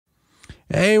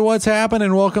Hey, what's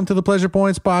happening? Welcome to the Pleasure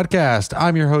Points podcast.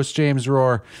 I'm your host, James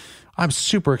Rohr. I'm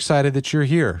super excited that you're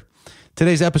here.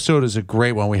 Today's episode is a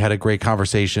great one. We had a great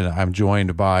conversation. I'm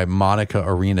joined by Monika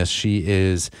Arenas. She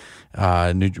is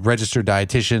a registered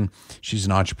dietitian. She's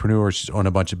an entrepreneur. She's owned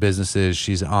a bunch of businesses.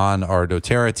 She's on our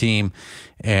doTERRA team,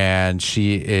 and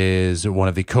she is one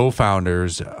of the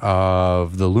co-founders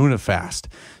of the Lunafast.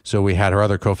 So we had her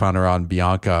other co-founder on,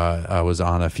 Bianca, was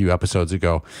on a few episodes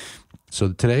ago.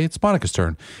 So today it's Monika's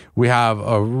turn. We have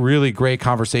a really great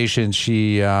conversation.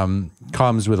 She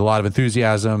comes with a lot of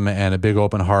enthusiasm and a big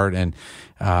open heart. And,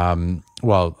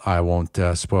 well, I won't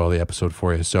spoil the episode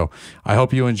for you. So I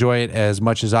hope you enjoy it as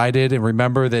much as I did. And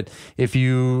remember that if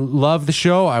you love the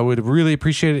show, I would really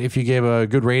appreciate it if you gave a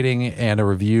good rating and a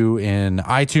review in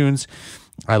iTunes.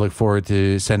 I look forward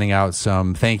to sending out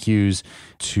some thank yous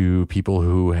to people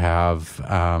who have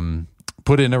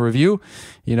put in a review,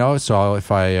 so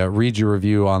if I read your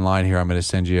review online here, I'm going to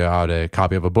send you out a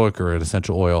copy of a book or an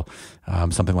essential oil,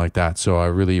 something like that. So I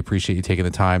really appreciate you taking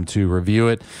the time to review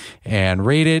it and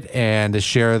rate it and to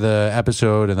share the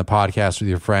episode and the podcast with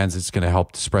your friends. It's going to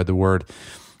help to spread the word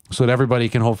so that everybody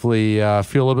can hopefully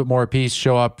feel a little bit more at peace,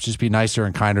 show up, just be nicer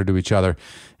and kinder to each other,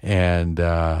 and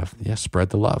spread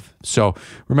the love. So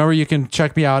remember, you can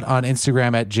check me out on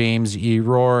Instagram at James E.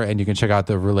 Rohr, and you can check out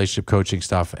the relationship coaching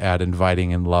stuff at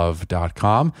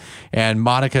invitinginlove.com. And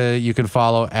Monika, you can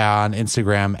follow on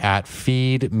Instagram at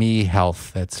Feed Me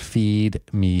Health. That's Feed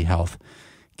Me Health.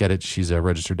 Get it? She's a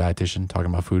registered dietitian talking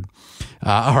about food.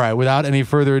 All right, without any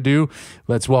further ado,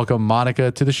 let's welcome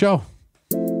Monika to the show.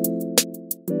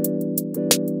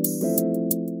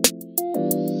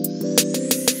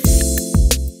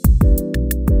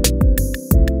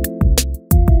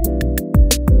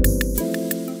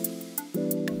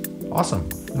 Awesome.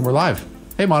 And we're live.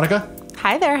 Hey, Monika.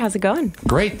 Hi there. How's it going?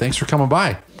 Great. Thanks for coming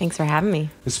by. Thanks for having me.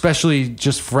 Especially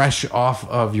just fresh off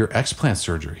of your explant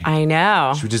surgery. I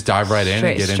know. Should we just dive right in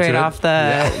and get into it? Straight off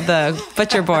the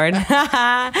butcher board.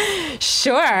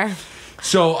 Sure.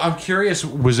 So I'm curious,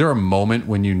 was there a moment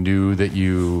when you knew that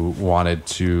you wanted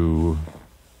to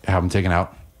have them taken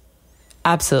out?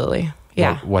 Absolutely.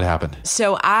 Yeah. What happened?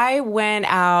 So I went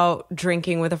out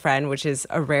drinking with a friend, which is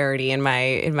a rarity in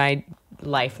my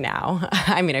life now.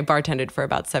 I mean, I bartended for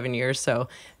about 7 years, so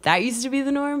that used to be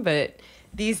the norm, but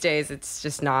these days it's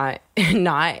just not. And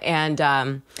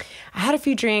I had a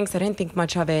few drinks. I didn't think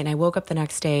much of it, and I woke up the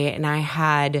next day and I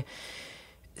had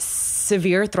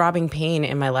severe throbbing pain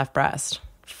in my left breast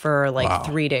for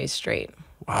 3 days straight.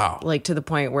 Wow. To the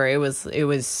point where it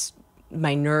was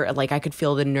my nerve, I could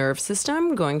feel the nerve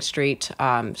system going straight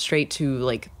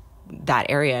to that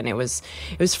area, and it was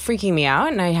freaking me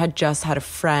out. And I had just had a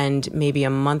friend maybe a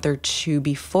month or two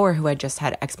before who had just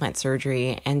had explant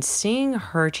surgery, and seeing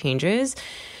her changes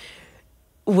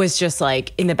was just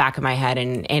in the back of my head.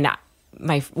 And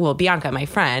Bianca, my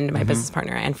friend, my business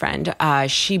partner and friend,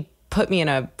 she put me in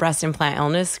a breast implant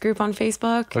illness group on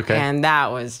Facebook. Okay. And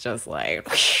that was just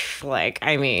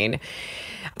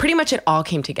pretty much it all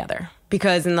came together.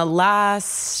 Because in the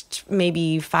last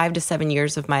maybe 5 to 7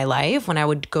 years of my life, when I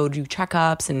would go do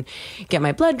checkups and get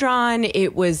my blood drawn,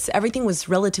 everything was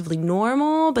relatively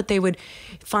normal, but they would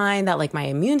find that my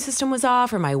immune system was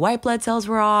off, or my white blood cells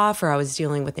were off, or I was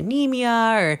dealing with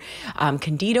anemia, or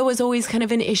candida was always kind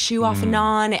of an issue off and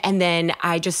on. And then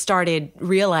I just started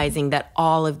realizing that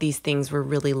all of these things were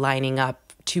really lining up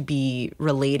to be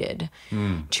related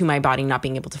to my body not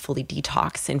being able to fully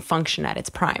detox and function at its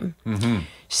prime. Mm-hmm.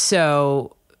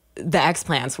 So the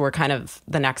explants were kind of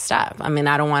the next step. I mean,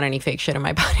 I don't want any fake shit in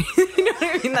my body. You know what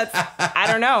I mean? I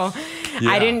don't know.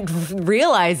 Yeah. I didn't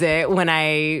realize it when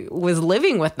I was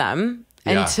living with them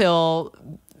until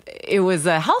it was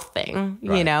a health thing,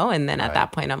 And then at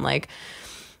that point I'm like,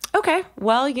 okay,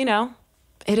 well,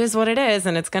 it is what it is,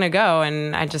 and it's going to go.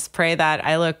 And I just pray that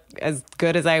I look as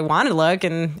good as I want to look,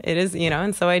 and it is,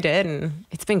 and so I did. And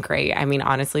it's been great. I mean,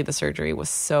 honestly, the surgery was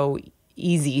so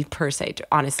easy per se.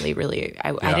 Honestly, really,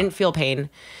 I didn't feel pain.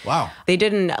 Wow. They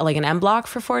did an M block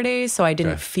for 4 days, so I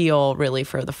didn't feel really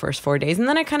for the first 4 days. And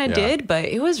then I kind of did, but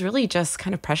it was really just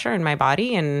kind of pressure in my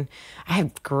body, and I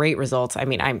had great results. I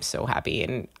mean, I'm so happy.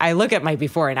 And I look at my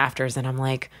before and afters, and I'm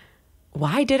like,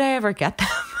 why did I ever get them?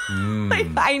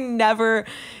 I never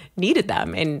needed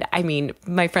them. And I mean,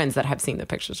 my friends that have seen the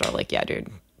pictures are like, yeah, dude,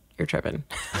 you're tripping.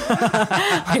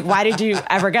 Why did you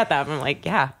ever get them? I'm like,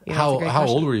 yeah. How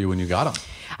old were you when you got them?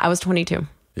 I was 22.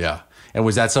 Yeah. And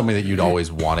was that something that you'd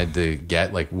always wanted to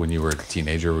get, like when you were a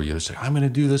teenager, where you were just like, I'm going to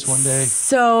do this one day?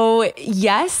 So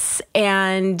yes.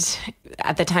 And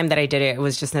at the time that I did it, it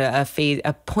was just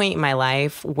a point in my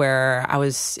life where I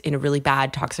was in a really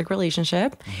bad toxic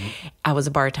relationship. Mm-hmm. I was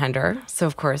a bartender. So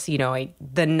of course, you know,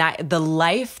 the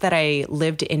life that I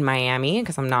lived in Miami,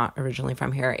 because I'm not originally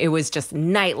from here, it was just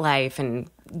nightlife and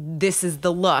this is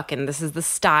the look and this is the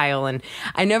style. And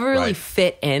I never really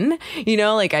fit in, you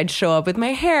know, like I'd show up with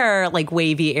my hair like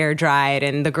wavy, air dried.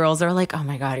 And the girls are like, oh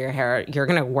my God, your hair, you're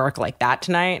going to work like that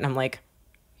tonight. And I'm like,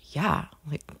 yeah,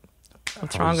 like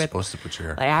what's wrong with supposed to put your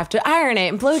hair? Like, I have to iron it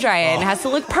and blow dry it and it has to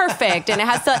look perfect and it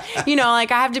has to, you know,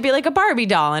 like I have to be like a Barbie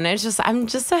doll and it's just, I'm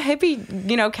just a hippie,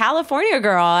 you know, California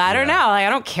girl. I don't know. Like I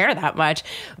don't care that much.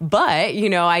 But, you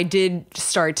know, I did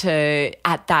start to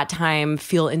at that time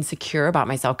feel insecure about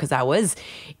myself because I was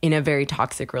in a very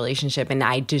toxic relationship and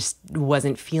I just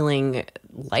wasn't feeling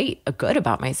good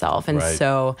about myself. And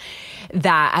so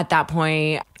that at that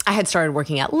point I had started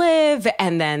working at Live,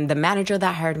 and then the manager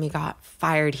that hired me got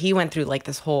fired. He went through like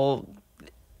this whole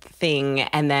thing.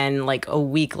 And then like a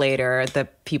week later, the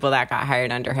people that got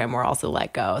hired under him were also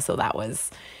let go. So that was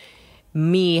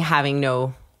me having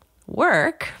no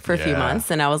work for a few months.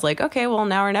 And I was like, okay, well,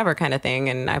 now or never kind of thing.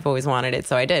 And I've always wanted it.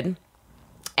 So I did.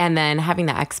 And then having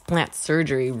the explant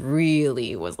surgery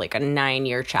really was like a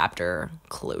 9-year chapter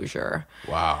closure.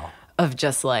 Wow. Of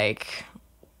just like...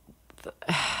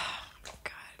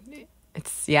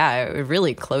 it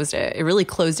really closed it. It really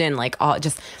closed in like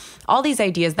all these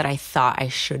ideas that I thought I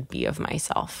should be of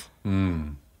myself,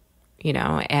 you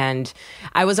know, and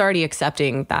I was already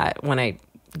accepting that when I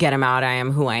get them out, I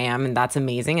am who I am, and that's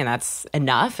amazing. And that's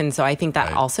enough. And so I think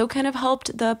that also kind of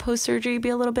helped the post-surgery be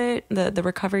a little bit, the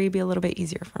recovery be a little bit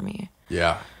easier for me.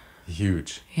 Yeah.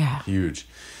 Huge. Yeah. Huge.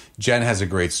 Jen has a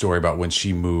great story about when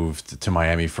she moved to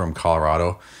Miami from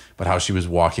Colorado, but how she was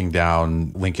walking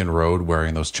down Lincoln Road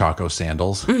wearing those Chaco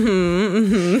sandals.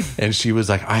 And she was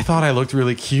like, I thought I looked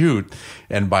really cute.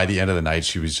 And by the end of the night,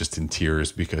 she was just in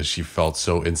tears because she felt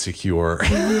so insecure.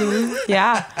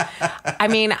 Yeah. I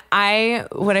mean,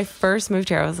 when I first moved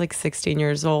here, I was like 16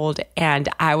 years old and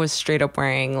I was straight up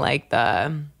wearing like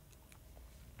I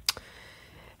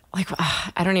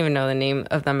don't even know the name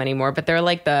of them anymore, but they're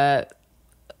like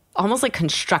almost like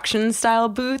construction style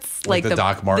boots, like the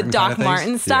Doc Marten, the Doc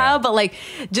Marten style, but like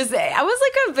just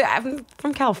I'm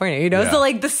from California, you know, so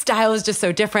like the style is just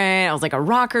so different. I was like a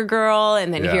rocker girl,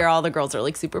 and then here all the girls are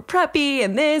like super preppy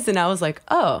and this, and I was like,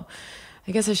 oh,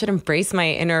 I guess I should embrace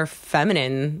my inner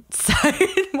feminine side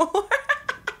more.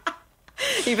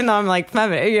 Even though I'm like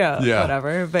feminine,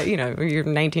 whatever. But you know, you're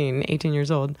 19, 18 years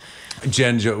old.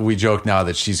 Jen, we joke now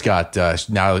that she's got,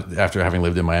 now after having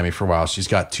lived in Miami for a while, she's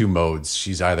got 2 modes.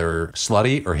 She's either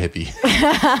slutty or hippie.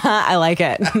 I like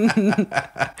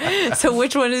it. So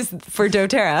which one is for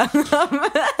doTERRA?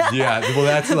 Well,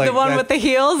 that's like... the one with the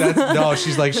heels? No,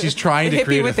 she's trying to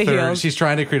create a third. Heels. She's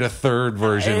trying to create a third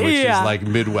version, which is like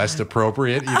Midwest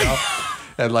appropriate, you know?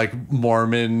 And like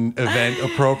Mormon event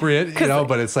appropriate, you know,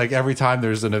 but it's like every time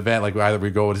there's an event, like either we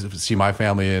go to see my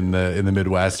family in the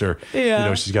Midwest or, you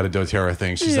know, she's got a doTERRA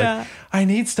thing. She's like, I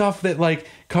need stuff that like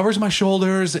covers my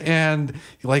shoulders and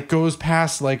like goes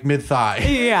past like mid thigh.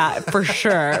 Yeah, for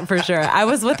sure. For sure. I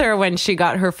was with her when she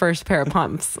got her first pair of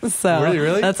pumps. So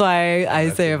really? That's why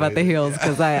that's say amazing. About the heels,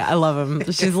 because I love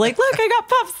them. She's like, look, I got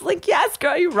pumps. Like, yes,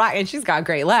 girl, you rock. And she's got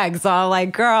great legs. So I'm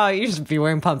like, girl, you should be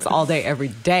wearing pumps all day, every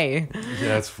day. Yeah,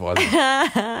 that's funny.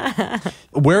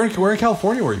 Where in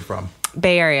California were you from?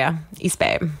 Bay Area, East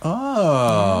Bay.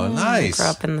 Oh, nice. Grew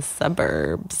up in the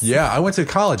suburbs. Yeah, I went to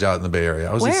college out in the Bay Area.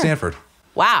 I was at Stanford.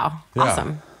 Wow. Yeah.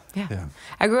 Awesome. Yeah.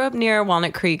 I grew up near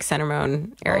Walnut Creek, Center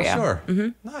Moon area. Oh, sure.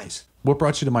 Mm-hmm. Nice. What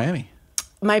brought you to Miami?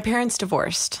 My parents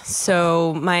divorced.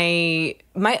 So my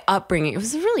upbringing, it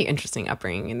was a really interesting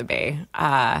upbringing in the Bay.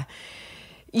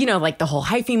 You know, like the whole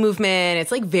hyphy movement.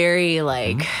 It's like very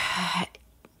like...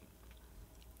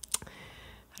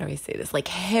 How do I say this? Like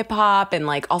hip hop and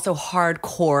like also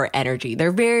hardcore energy.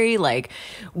 They're very like,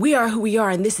 we are who we are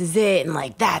and this is it. And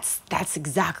like, that's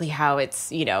exactly how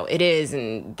it's, you know, it is.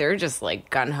 And they're just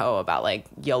like gung ho about like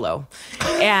YOLO.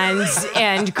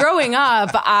 And growing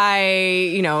up,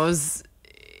 it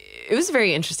was a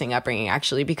very interesting upbringing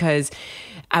actually, because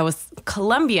I was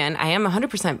Colombian. I am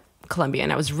 100%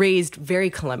 Colombian. I was raised very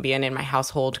Colombian in my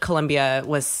household. Colombia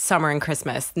was summer and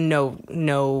Christmas, no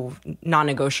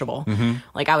non-negotiable. Mm-hmm.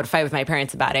 Like I would fight with my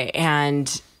parents about it.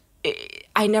 And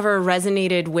I never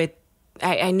resonated with,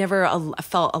 I never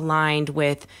felt aligned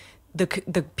with the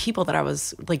people that I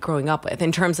was like growing up with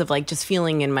in terms of like just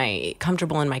feeling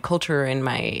comfortable in my culture, in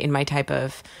my type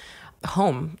of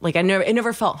home. Like it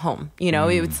never felt home. You know,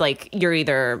 it's like you're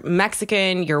either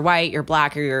Mexican, you're white, you're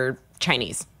black, or you're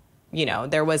Chinese. You know,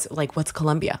 there was like, what's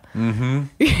Colombia?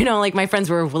 You know, like my friends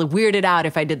were really weirded out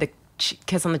if I did the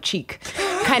kiss on the cheek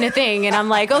kind of thing. And I'm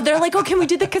like, they're like, can we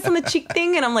do the kiss on the cheek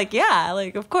thing? And I'm like, yeah,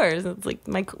 like, of course. It's like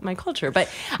my culture. But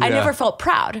I never felt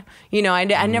proud. You know, I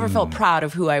never felt proud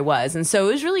of who I was. And so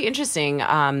it was really interesting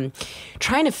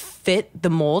trying to fit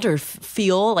the mold or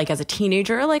feel like as a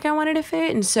teenager, like I wanted to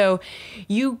fit. And so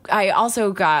I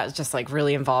also got just like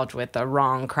really involved with the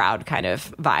wrong crowd kind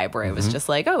of vibe where it was just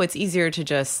like, it's easier to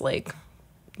just like,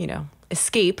 you know,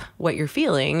 escape what you're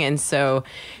feeling. And so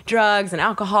drugs and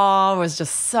alcohol was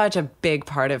just such a big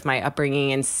part of my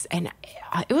upbringing. And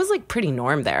it was like pretty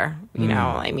norm there, you know,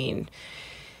 I mean,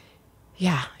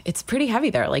 yeah, it's pretty heavy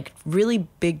there, like really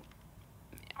big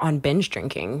on binge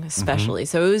drinking, especially.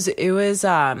 So it was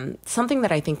something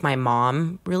that I think my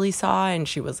mom really saw, and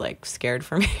she was like scared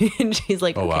for me. And she's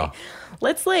like, wow.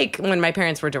 Let's like, when my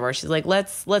parents were divorced, she's like,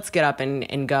 let's get up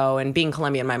and go. And being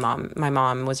Colombian, my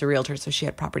mom was a realtor, so she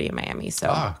had property in Miami.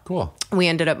 So cool. We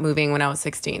ended up moving when I was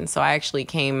 16. So I actually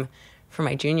came for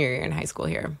my junior year in high school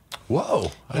here.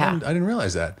 Whoa. I didn't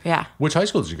realize that. Yeah. Which high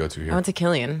school did you go to here? I went to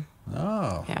Killian.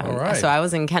 Oh, yeah. All right. So I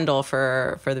was in Kendall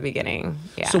for the beginning.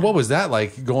 Yeah. So what was that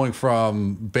like going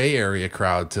from Bay Area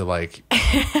crowd to like,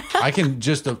 I can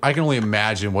only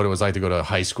imagine what it was like to go to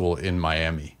high school in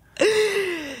Miami.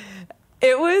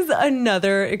 It was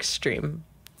another extreme.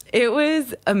 It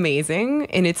was amazing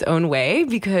in its own way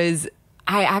because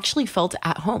I actually felt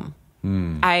at home.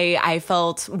 I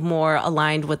felt more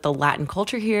aligned with the Latin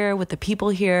culture here, with the people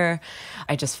here.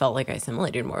 I just felt like I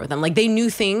assimilated more with them. Like they knew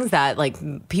things that like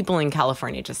people in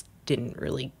California just didn't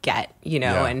really get, you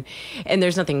know, and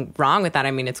there's nothing wrong with that.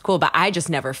 I mean, it's cool, but I just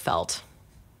never felt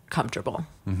comfortable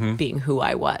being who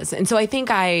I was. And so I think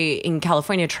in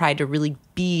California tried to really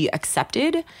be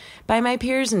accepted by my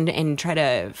peers and try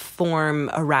to form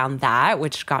around that,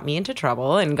 which got me into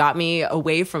trouble and got me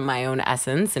away from my own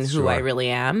essence and who I really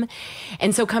am.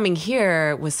 And so coming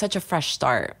here was such a fresh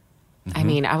start. I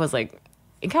mean, I was like,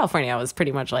 in California, I was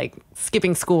pretty much like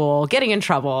skipping school, getting in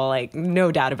trouble, like no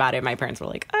doubt about it. My parents were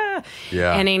like,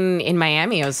 Yeah. And in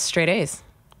Miami, I was straight A's.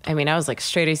 I mean, I was like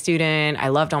straight A student. I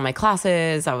loved all my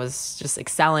classes. I was just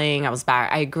excelling.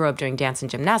 I grew up doing dance and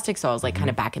gymnastics, so I was like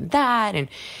kind of back in that. And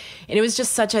it was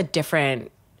just such a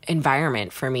different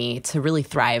environment for me to really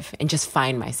thrive and just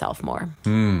find myself more.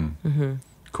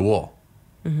 Cool.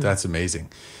 That's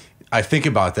amazing. I think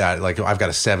about that. Like I've got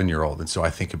a 7-year-old. And so I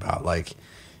think about like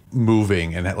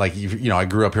moving and like, you know, I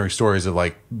grew up hearing stories of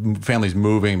like families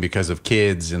moving because of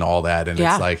kids and all that. And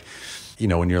it's like, you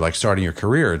know, when you're like starting your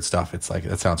career and stuff, it's like,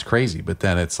 that sounds crazy. But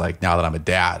then it's like, now that I'm a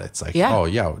dad, it's like,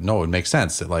 it makes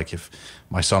sense that like if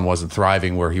my son wasn't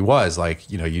thriving where he was,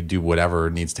 like, you know, you do whatever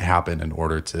needs to happen in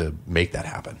order to make that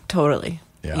happen. Totally.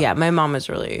 Yeah. My mom was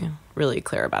really, really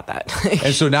clear about that.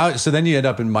 And so then you end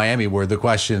up in Miami where the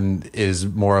question is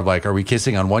more of like, are we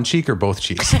kissing on one cheek or both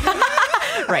cheeks?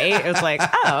 Right? It was like,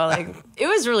 it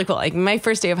was really cool. Like my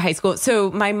first day of high school.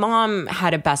 So my mom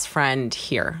had a best friend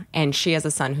here and she has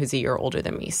a son who's a year older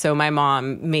than me. So my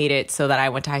mom made it so that I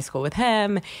went to high school with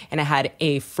him and I had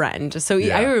a friend. So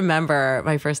I remember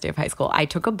my first day of high school, I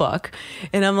took a book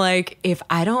and I'm like, if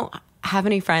I don't have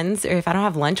any friends or if I don't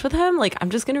have lunch with him, like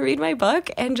I'm just going to read my book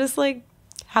and just like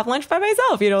have lunch by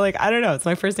myself, you know, like, I don't know. It's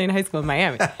my first day in high school in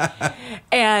Miami.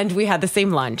 And we had the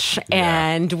same lunch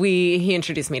and he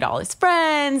introduced me to all his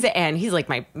friends and he's like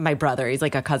my brother. He's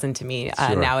like a cousin to me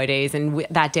nowadays. And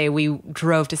that day we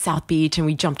drove to South Beach and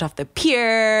we jumped off the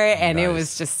pier and it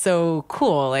was just so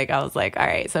cool. Like I was like, all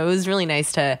right. So it was really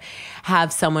nice to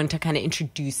have someone to kind of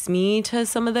introduce me to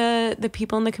some of the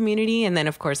people in the community. And then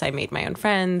of course I made my own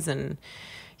friends and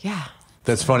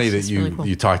That's funny that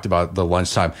you talked about the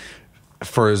lunchtime.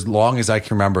 For as long as I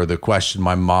can remember, the question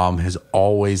my mom has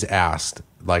always asked,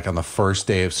 like on the first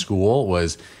day of school,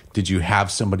 was, did you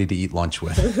have somebody to eat lunch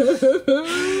with?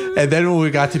 And then when we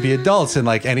got to be adults and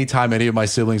like anytime any of my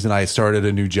siblings and I started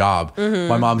a new job,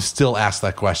 my mom still asked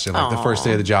that question. Like the first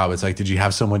day of the job, it's like, did you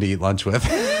have someone to eat lunch with?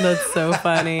 That's so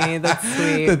funny. That's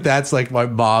sweet. That's like my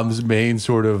mom's main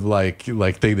sort of like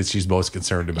thing that she's most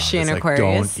concerned about. She an like,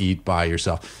 Aquarius? Don't eat by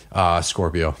yourself.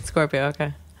 Scorpio,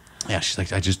 okay. Yeah, she's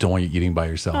like, I just don't want you eating by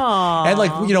yourself. Aww. And like,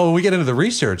 you know, when we get into the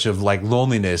research of like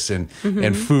loneliness and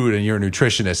food, and you're a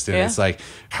nutritionist, and it's like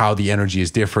how the energy is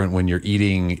different when you're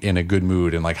eating in a good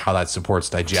mood, and like how that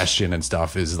supports digestion and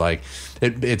stuff is like,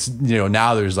 it's, you know,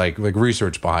 now there's like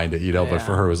research behind it, you know, but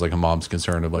for her it was like a mom's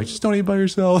concern of like, just don't eat by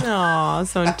yourself. Oh,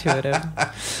 so intuitive.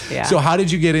 Yeah. So how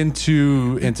did you get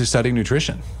into studying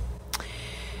nutrition?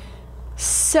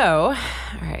 So,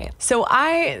 all right. So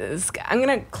I'm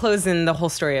going to close in the whole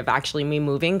story of actually me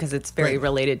moving because it's very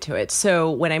related to it.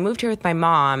 So when I moved here with my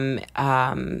mom,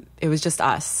 it was just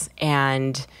us.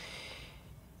 And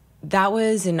that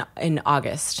was in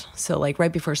August. So like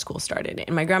right before school started.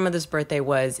 And my grandmother's birthday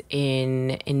was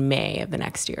in May of the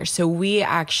next year. So we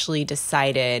actually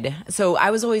decided, so I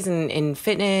was always in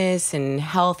fitness and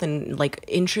health and like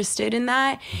interested in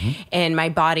that. Mm-hmm. And my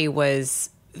body was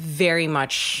very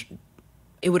much,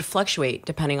 it would fluctuate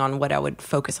depending on what I would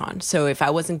focus on. So if I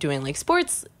wasn't doing like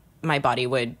sports, my body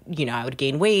would, I would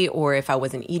gain weight, or if I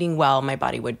wasn't eating well, my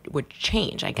body would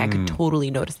change. Like I could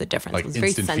totally notice the difference. Like it was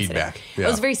very sensitive. Feedback. Yeah. I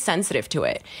was very sensitive to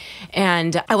it.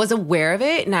 And I was aware of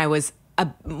it, and I was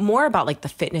more about like the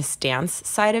fitness dance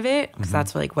side of it, because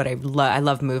that's like what I love. I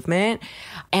love movement.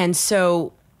 And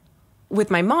so with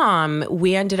my mom,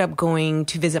 we ended up going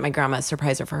to visit my grandma,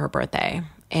 surprise her for her birthday.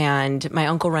 And my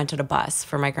uncle rented a bus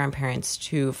for my grandparents,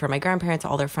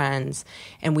 all their friends.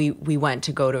 And we went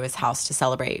to go to his house to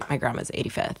celebrate my grandma's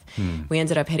 85th. We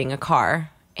ended up hitting a car,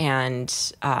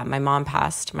 and my mom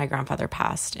passed, my grandfather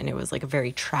passed. And it was like a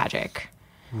very tragic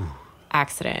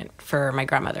accident for my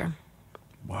grandmother.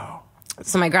 Wow.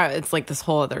 So it's like this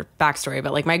whole other backstory,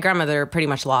 but like my grandmother pretty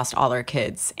much lost all her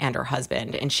kids and her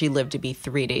husband, and she lived to be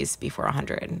 3 days before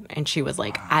 100. And she was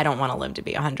like, I don't want to live to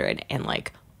be 100. And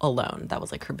like, alone. That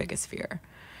was like her biggest fear.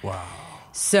 Wow.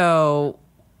 So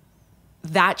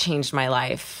that changed my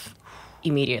life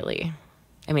immediately.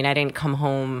 I mean, I didn't come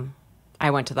home. I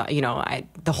went to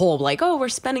the whole like, oh, we're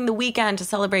spending the weekend to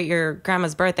celebrate your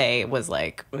grandma's birthday was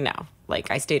like, no. Like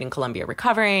I stayed in Colombia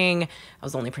recovering. I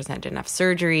was only presented enough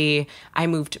surgery. I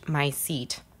moved my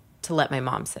seat to let my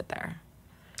mom sit there.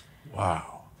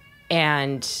 Wow.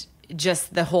 And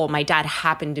just my dad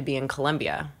happened to be in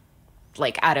Colombia,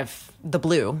 like out of the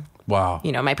blue. Wow.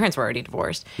 My parents were already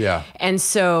divorced. Yeah. And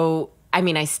so, I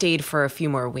mean, I stayed for a few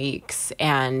more weeks,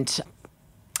 and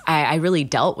I really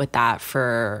dealt with that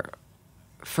for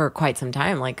quite some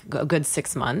time, like a good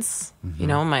 6 months.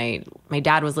 Mm-hmm. My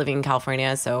dad was living in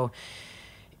California, so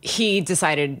he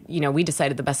decided, we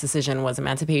decided the best decision was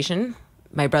emancipation.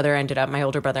 My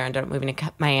older brother ended up moving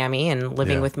to Miami and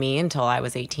living with me until I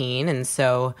was 18. And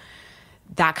so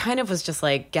that kind of was just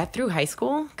like get through high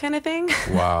school kind of thing.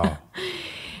 Wow.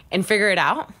 And figure it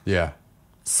out. Yeah.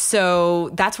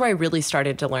 So that's where I really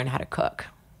started to learn how to cook.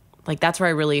 Like that's where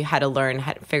I really had to learn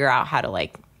how to figure out how to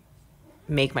like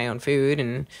make my own food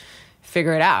and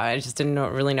figure it out. I just didn't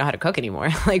really know how to cook anymore.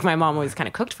 Like my mom always kind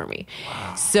of cooked for me.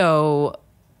 Wow. So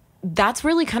that's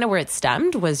really kind of where it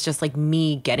stemmed, was just like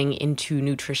me getting into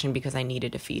nutrition because I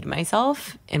needed to feed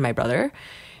myself and my brother,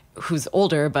 who's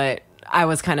older, but I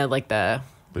was kind of like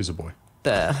he's a boy.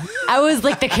 I was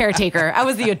like the caretaker. I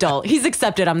was the adult. He's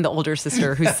accepted I'm the older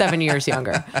sister who's 7 years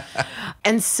younger.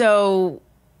 And so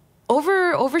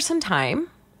over some time,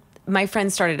 my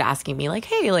friends started asking me like,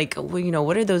 hey, like,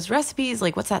 what are those recipes?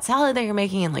 Like, what's that salad that you're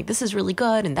making? And like, this is really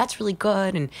good. And that's really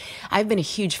good. And I've been a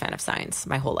huge fan of science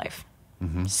my whole life.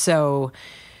 Mm-hmm. So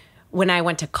when I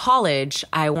went to college,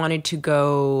 I wanted to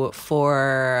go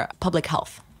for public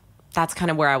health. That's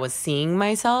kind of where I was seeing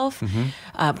myself.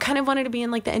 Mm-hmm. Kind of wanted to be in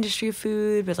like the industry of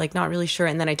food, but like not really sure.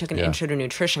 And then I took an intro to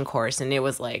nutrition course, and it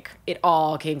was like, it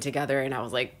all came together, and I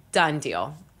was like, done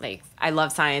deal. Like I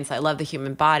love science. I love the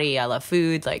human body. I love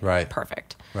food. Like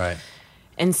perfect. Right.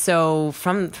 And so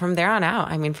from there on out,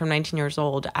 I mean, from 19 years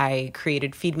old, I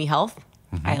created Feed Me Health.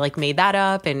 Mm-hmm. I like made that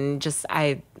up, and just,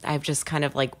 I've just kind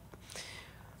of like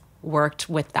worked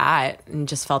with that and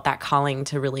just felt that calling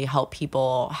to really help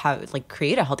people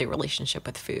create a healthy relationship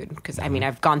with food. Because I mean,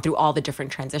 I've gone through all the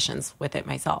different transitions with it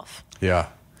myself. Yeah.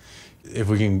 If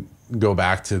we can go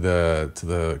back to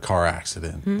the car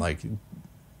accident, like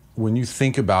when you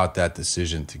think about that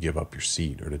decision to give up your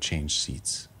seat or to change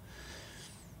seats,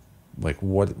 like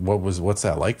what's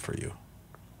that like for you?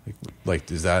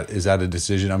 Like is that a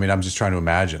decision? I mean, I'm just trying to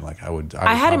imagine. Like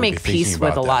I had to make peace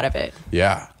with a lot of it.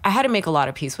 Yeah, I had to make a lot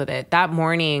of peace with it. That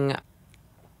morning,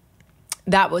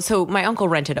 so my uncle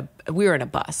rented we were in a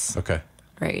bus. Okay.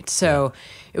 Right. So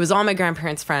it was all my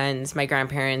grandparents' friends, my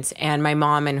grandparents, and my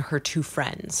mom and her two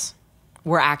friends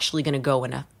were actually going to go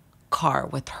in a car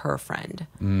with her friend.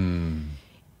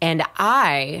 And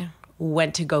I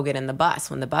went to go get in the bus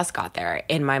when the bus got there.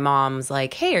 And my mom's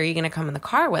like, hey, are you going to come in the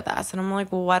car with us? And I'm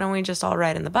like, well, why don't we just all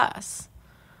ride in the bus?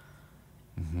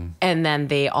 Mm-hmm. And then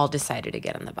they all decided to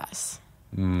get in the bus.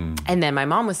 And then my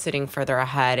mom was sitting further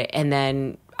ahead. And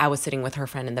then I was sitting with her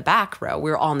friend in the back row.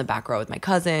 We were all in the back row with my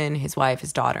cousin, his wife,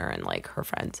 his daughter, and like her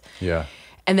friends. Yeah.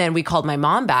 And then we called my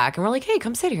mom back and we're like, hey,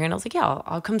 come sit here. And I was like, yeah,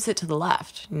 I'll come sit to the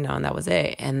left, and that was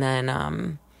it. And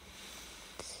then,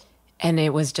 And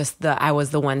it was just I was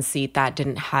the one seat that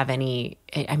didn't have any,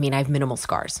 I mean, I have minimal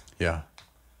scars. Yeah.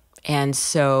 And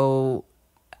so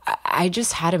I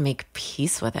just had to make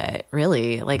peace with it,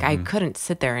 really. Like, I couldn't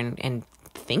sit there and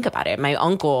think about it.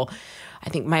 I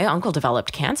think my uncle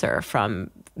developed cancer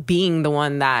from being the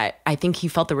one that I think he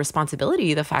felt the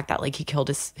responsibility, the fact that like he killed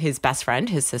his best friend,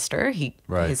 his sister,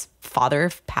 his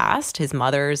father passed, his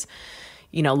mother's,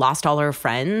 lost all her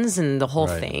friends and the whole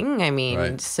thing. I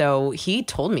mean, so he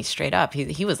told me straight up,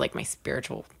 he was like my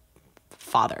spiritual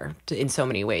father in so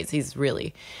many ways. He's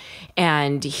really,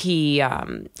 and he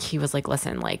was like,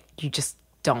 listen, like, you just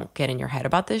don't get in your head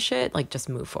about this shit. Like, just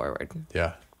move forward.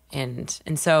 Yeah. And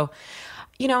so,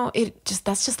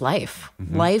 that's just life.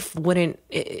 Life wouldn't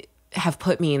have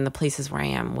put me in the places where I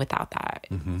am without that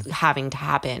having to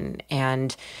happen.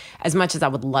 And as much as I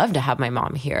would love to have my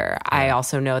mom here, I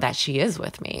also know that she is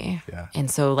with me. Yeah. And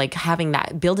so like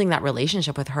building that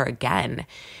relationship with her again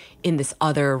in this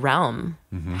other realm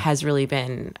has really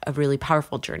been a really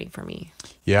powerful journey for me.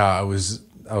 Yeah. I was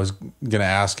going to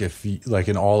ask if, like,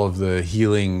 in all of the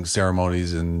healing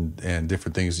ceremonies and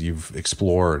different things you've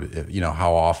explored,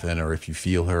 how often, or if you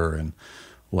feel her, and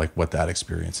like what that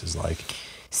experience is like.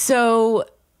 So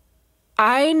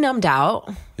I numbed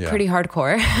out pretty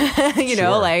hardcore, I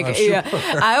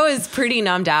was pretty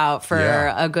numbed out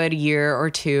for a good year or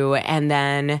two. And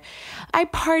then I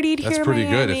partied here. That's pretty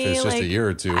in Miami. Good if it's just a year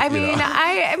or two. I mean,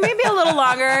 I maybe a little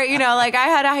longer, like I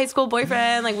had a high school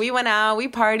boyfriend, like we went out, we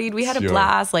partied, we had a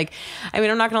blast. Like, I mean,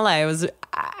 I'm not going to lie.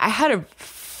 I had a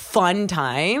fun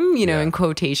time, in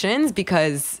quotations,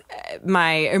 because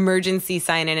my emergency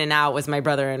sign in and out was my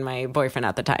brother and my boyfriend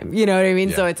at the time. You know what I mean?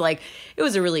 Yeah. So it's like, it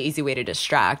was a really easy way to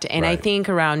distract. And I think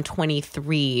around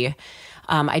 23,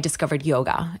 I discovered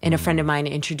yoga, and a friend of mine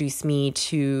introduced me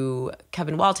to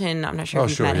Kevin Walton. I'm not sure if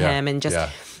you've met him, and just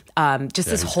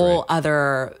this whole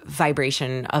other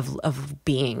vibration of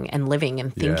being and living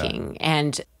and thinking.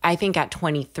 And I think at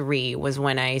 23 was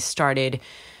when I started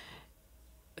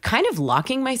kind of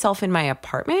locking myself in my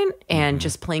apartment and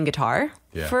just playing guitar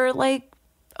for like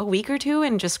a week or two,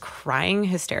 and just crying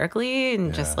hysterically,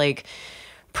 and just like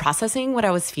processing what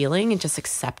I was feeling, and just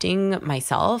accepting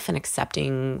myself and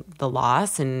accepting the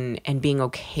loss, and being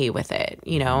okay with it,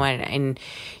 and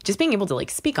just being able to like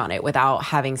speak on it without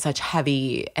having such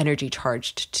heavy energy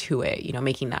charged to it,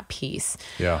 making that peace.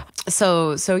 Yeah.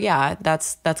 So yeah,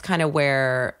 that's kind of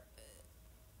where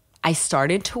I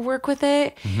started to work with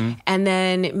it. And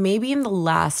then maybe in the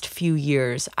last few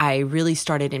years, I really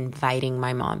started inviting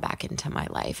my mom back into my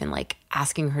life and like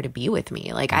asking her to be with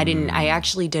me. Like I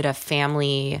actually did a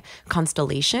family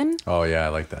constellation. Oh yeah, I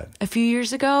like that. A few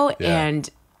years ago. And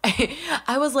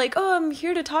I was like, oh, I'm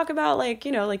here to talk about like,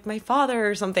 like my father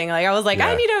or something. Like I was like,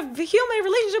 I need to heal my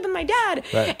relationship with my dad.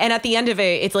 Right. And at the end of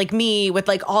it, it's like me with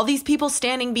like all these people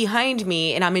standing behind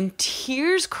me, and I'm in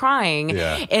tears crying.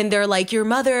 Yeah. And they're like, your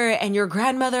mother and your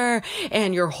grandmother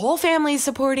and your whole family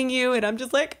supporting you. And I'm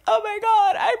just like, oh my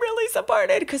God, I'm really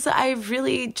supported, because I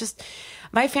really just...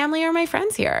 my family are my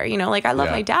friends here. Like I love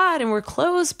my dad and we're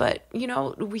close, but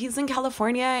he's in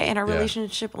California, and our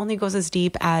relationship only goes as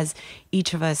deep as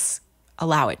each of us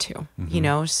allow it to,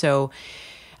 So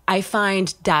I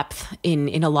find depth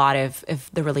in a lot of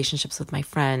the relationships with my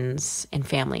friends and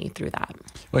family through that.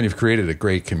 Well, and you've created a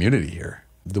great community here.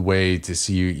 The way to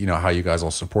see, how you guys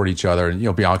all support each other,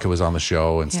 and, Bianca was on the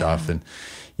show and stuff, and,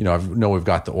 I know we've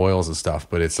got the oils and stuff,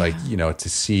 but it's like, to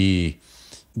see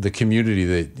the community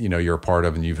that you're a part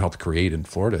of and you've helped create in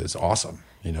Florida is awesome.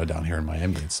 Down here in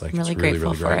Miami, it's like, I'm really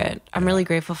grateful for it. I'm really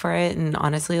grateful for it, and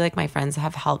honestly, like my friends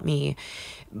have helped me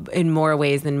in more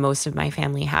ways than most of my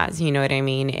family has. You know what I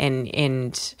mean?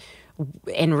 And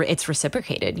it's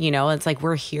reciprocated. It's like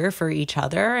we're here for each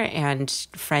other, and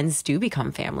friends do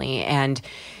become family. And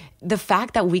the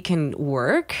fact that we can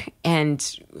work and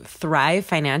thrive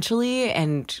financially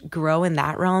and grow in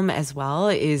that realm as well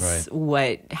is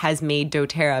what has made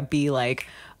doTERRA be like,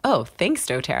 oh, thanks,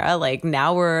 doTERRA. Like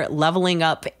now we're leveling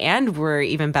up, and we're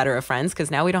even better of friends,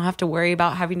 because now we don't have to worry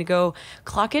about having to go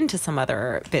clock into some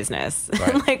other business.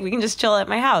 Right. Like we can just chill at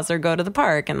my house or go to the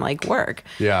park and like work.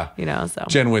 Yeah. So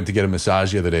Jen went to get a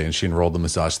massage the other day, and she enrolled the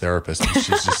massage therapist, and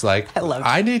she's just like,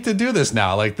 I need to do this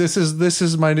now. Like this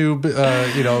is my new,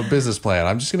 business plan.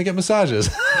 I'm just going to get massages.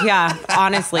 Yeah.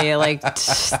 Honestly, like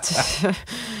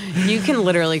you can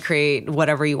literally create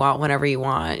whatever you want, whenever you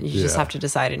want. You just have to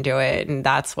decide and do it. And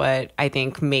that's what I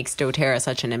think makes doTERRA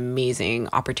such an amazing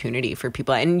opportunity for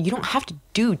people. And you don't have to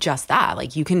do just that.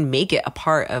 Like you can make it a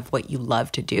part of what you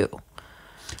love to do.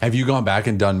 Have you gone back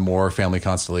and done more family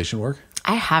constellation work?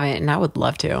 I haven't, and I would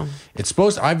love to.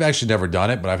 I've actually never done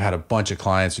it, but I've had a bunch of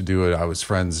clients who do it. I was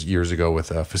friends years ago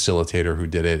with a facilitator who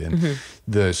did it. And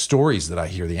the stories that I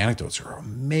hear, the anecdotes are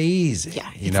amazing. Yeah,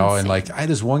 you know, insane. and like I had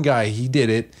this one guy, he did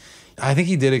it. I think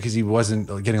he did it because he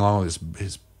wasn't getting along with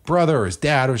his brother or his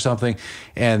dad or something.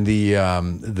 And the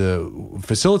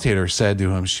facilitator said to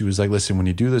him, she was like, listen, when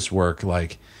you do this work,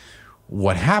 like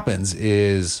what happens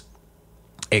is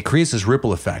it creates this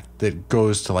ripple effect that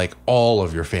goes to like all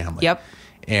of your family. Yep.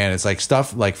 And it's like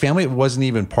stuff like family wasn't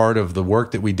even part of the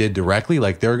work that we did directly.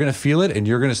 Like they're going to feel it and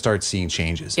you're going to start seeing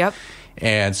changes. Yep.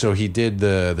 And so he did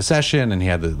the session and he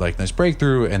had the like nice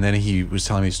breakthrough. And then he was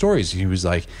telling me stories. He was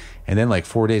like, and then like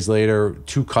 4 days later,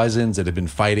 2 cousins that had been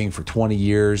fighting for 20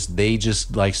 years, they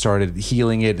just like started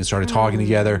healing it and started talking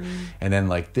together. And then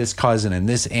like this cousin and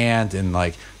this aunt and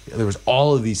like there was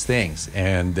all of these things.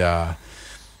 And,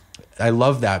 I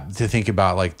love that to think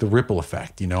about like the ripple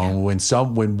effect, you know,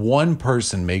 when one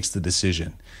person makes the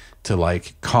decision to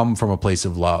like come from a place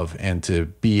of love and to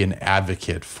be an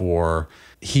advocate for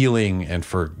healing and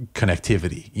for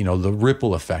connectivity, you know, the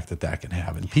ripple effect that can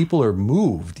have. And people are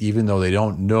moved even though they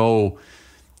don't know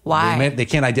why. They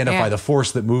can't identify the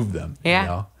force that moved them. Yeah. You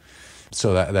know?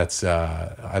 So that's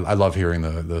I love hearing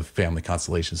the family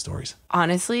constellation stories.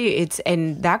 Honestly,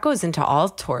 and that goes into all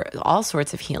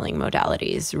sorts of healing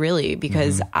modalities, really,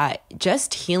 because I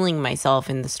just healing myself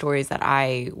in the stories that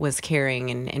I was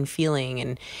carrying and feeling,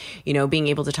 and you know, being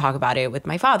able to talk about it with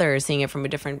my father, seeing it from a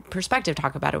different perspective,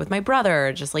 talk about it with my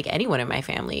brother, just like anyone in my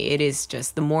family. It is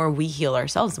just the more we heal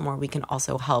ourselves, the more we can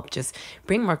also help just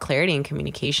bring more clarity and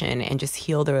communication and just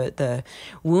heal the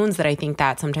wounds that I think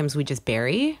that sometimes we just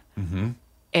bury.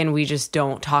 And we just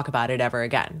don't talk about it ever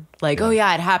again. Like, oh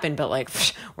yeah, it happened, but like,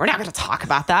 we're not going to talk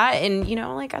about that. And, you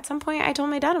know, like at some point I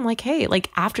told my dad, I'm like, hey, like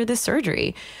after this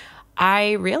surgery,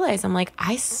 I realized I'm like,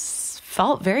 I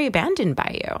felt very abandoned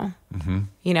by you,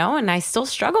 you know, and I still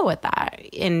struggle with that.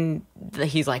 And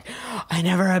he's like, I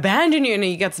never abandoned you. And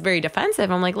he gets very defensive.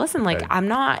 I'm like, listen, like, I'm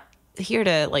not here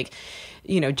to like,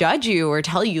 you know, judge you or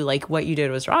tell you like what you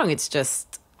did was wrong. It's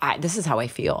just, this is how I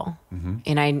feel.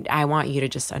 And I want you to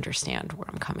just understand where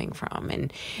I'm coming from.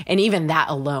 And even that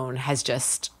alone has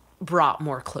just brought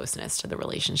more closeness to the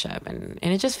relationship. And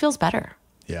it just feels better.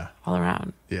 Yeah. All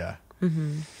around. Yeah.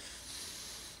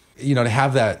 You know, to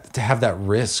have that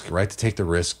risk, right? To take the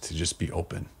risk to just be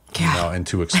open, you know, and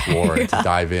to explore and to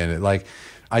dive in. Like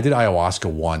I did ayahuasca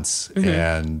once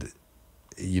and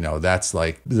you know, that's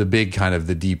like the big kind of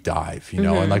the deep dive, you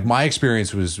know, and like my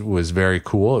experience was very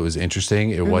cool. It was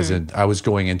interesting. It wasn't, I was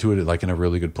going into it like in a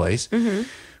really good place,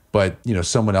 but you know,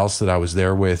 someone else that I was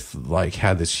there with like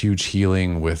had this huge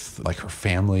healing with like her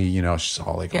family, you know, she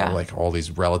saw like, all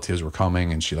these relatives were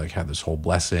coming and she like had this whole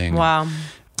blessing. Wow.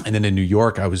 And then in New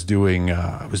York, I was doing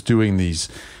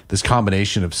this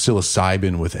combination of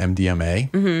psilocybin with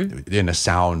MDMA in a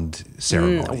sound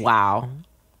ceremony. Wow.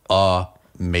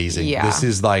 Amazing. Yeah.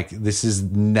 This is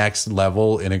next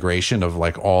level integration of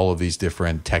like all of these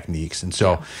different techniques. And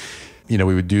so, you know,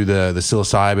 we would do the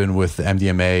psilocybin with the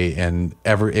MDMA and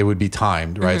it would be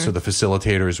timed, right? So the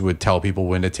facilitators would tell people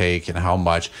when to take and how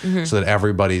much so that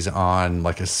everybody's on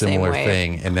like a similar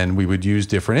thing. And then we would use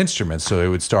different instruments. So it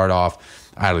would start off,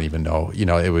 I don't even know, you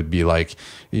know, it would be like,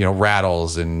 you know,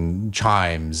 rattles and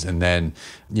chimes. And then,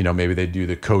 you know, maybe they do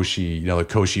the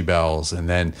koshi bells. And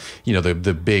then, you know,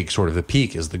 the big sort of the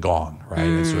peak is the gong, right?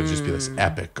 And so it'd just be this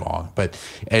epic gong. But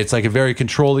it's like a very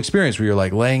controlled experience where you're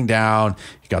like laying down,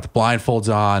 you got the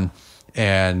blindfolds on,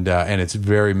 and it's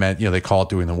very you know, they call it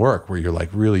doing the work where you're like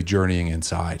really journeying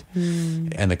inside.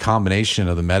 And the combination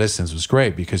of the medicines was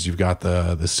great because you've got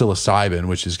the psilocybin,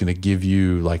 which is going to give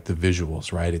you like the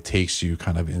visuals, right? It takes you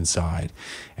kind of inside.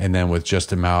 And then with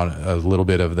just a little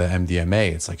bit of the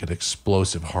MDMA, it's like an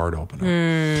explosive heart opener.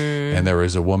 And there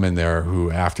was a woman there who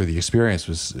after the experience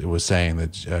was saying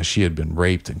that she had been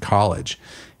raped in college.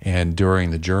 And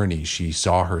during the journey, she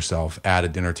saw herself at a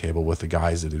dinner table with the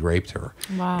guys that had raped her.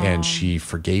 Wow. And she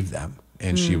forgave them.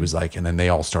 And she was like, and then they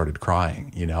all started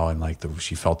crying, you know, and like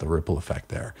she felt the ripple effect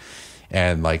there.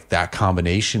 And like that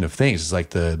combination of things is like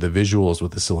the visuals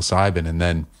with the psilocybin and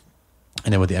then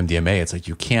with the MDMA, it's like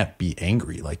you can't be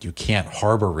angry. Like you can't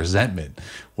harbor resentment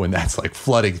when that's like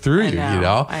flooding through you, you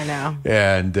know? I know.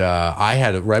 And I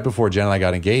had, right before Jen and I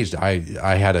got engaged, I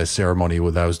had a ceremony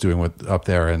that I was doing up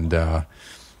there and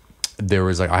there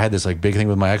was like, I had this like big thing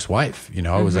with my ex-wife, you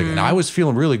know, it was like, and I was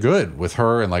feeling really good with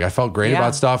her. And like, I felt great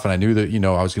about stuff. And I knew that, you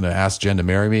know, I was going to ask Jen to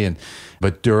marry me.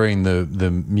 But during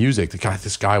the music,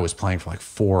 this guy was playing for like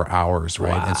 4 hours.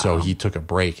 Right. Wow. And so he took a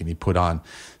break and he put on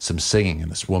some singing,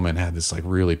 and this woman had this like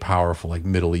really powerful, like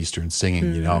Middle Eastern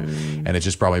singing, you know, and it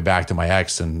just brought me back to my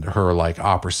ex and her like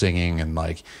opera singing, and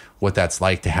like what that's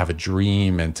like to have a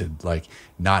dream and to like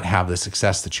not have the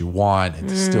success that you want and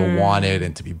to still want it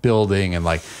and to be building. And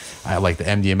like, I like the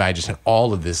MDMA, I just had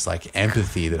all of this like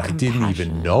empathy that I didn't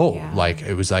even know. Yeah. Like,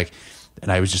 it was like,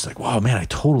 and I was just like, wow, man, I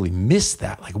totally missed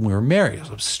that. Like when we were married,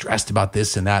 I was stressed about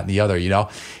this and that and the other, you know?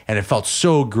 And it felt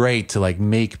so great to like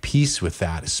make peace with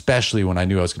that, especially when I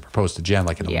knew I was going to propose to Jen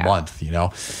like in a month, you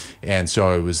know? And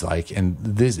so it was like,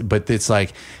 but it's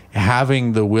like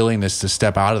having the willingness to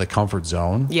step out of the comfort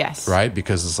zone. Yes. Right?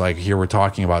 Because it's like, here we're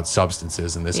talking about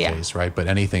substances in this case, right? But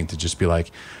anything to just be like,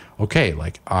 okay,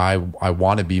 like I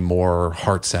want to be more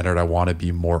heart-centered. I want to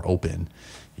be more open,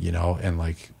 you know? And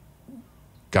like,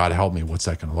 God help me, what's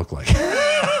that going to look like?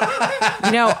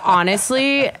 You know,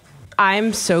 honestly,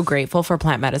 I'm so grateful for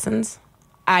plant medicines.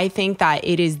 I think that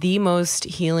it is the most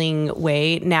healing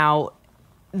way. Now,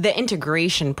 the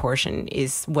integration portion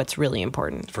is what's really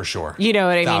important. For sure. You know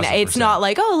what I mean? 1,000%. It's not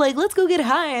like, oh, like, let's go get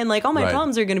high and like all my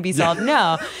problems are going to be solved.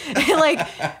 No. Like,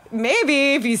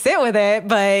 maybe if you sit with it,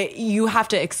 but you have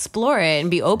to explore it and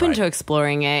be open to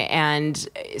exploring it. And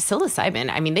psilocybin,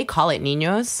 I mean, they call it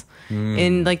niños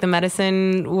in like the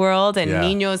medicine world, and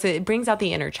niños, it brings out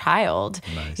the inner child.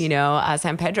 Nice. You know,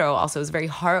 San Pedro also is a very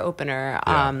heart opener.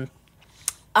 Yeah.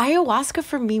 Ayahuasca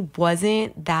for me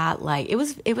wasn't that like, it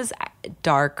was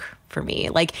dark for me.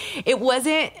 Like it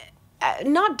wasn't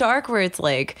not dark where it's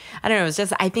like, I don't know, it's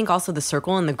just, I think also the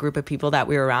circle and the group of people that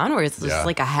we were around where it's just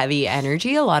like a heavy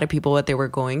energy, a lot of people, what they were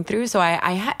going through. So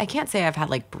I can't say I've had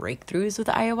like breakthroughs with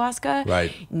ayahuasca.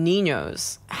 Right.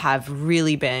 Niños have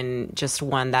really been just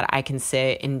one that I can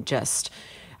sit and just,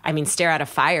 I mean, stare at a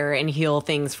fire and heal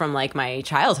things from like my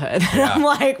childhood. Yeah. I'm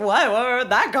like, what? Where would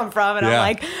that come from? And I'm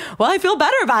like, well, I feel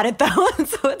better about it though. And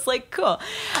so it's like, cool.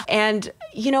 And,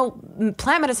 you know,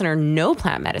 plant medicine or no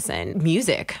plant medicine,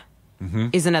 music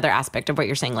is another aspect of what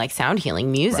you're saying. Like sound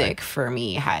healing music for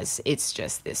me it's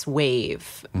just this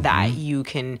wave that you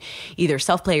can either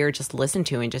self-play or just listen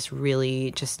to and just really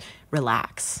just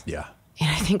relax. Yeah. And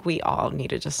I think we all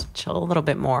need to just chill a little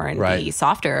bit more and be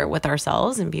softer with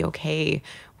ourselves and be okay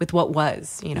with what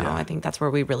was, you know. I think that's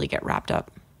where we really get wrapped up.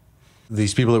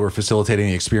 These people that were facilitating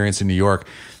the experience in New York,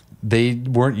 they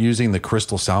weren't using the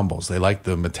crystal sound bowls. They liked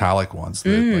the metallic ones,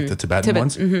 like the Tibetan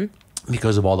ones,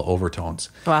 because of all the overtones.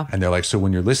 Wow. And they're like, so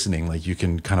when you're listening, like you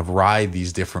can kind of ride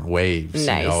these different waves, you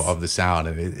know, of the sound.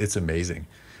 And it's amazing.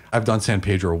 I've done San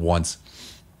Pedro once.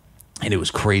 And it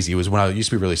was crazy. It was when I used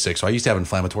to be really sick. So I used to have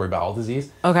inflammatory bowel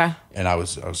disease. Okay. And I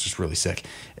was just really sick.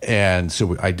 And so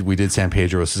we did San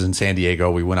Pedro. This is in San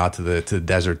Diego. We went out to the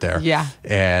desert there. Yeah.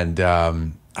 And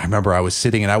I remember I was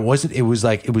sitting and it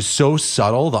was so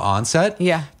subtle, the onset,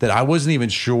 that I wasn't even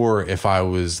sure if I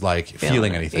was like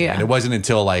feeling anything. Yeah. And it wasn't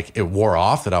until like it wore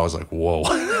off that I was like, whoa.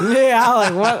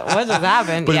 Like what just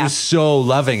happened? But it was so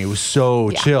loving. It was so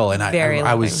chill. And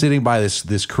I was sitting by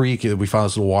this creek. We found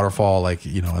this little waterfall, like,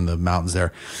 you know, in the mountains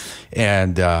there.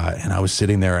 And I was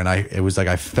sitting there and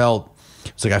I felt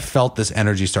this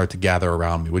energy start to gather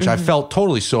around me, which I felt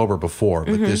totally sober before,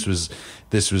 but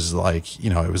this was like, you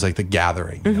know, it was like the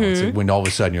gathering, you know, it's like when all of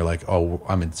a sudden you're like, oh,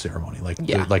 I'm in ceremony. Like,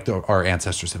 our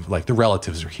ancestors have, like the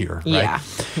relatives are here. Right.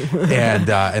 And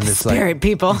this spirit like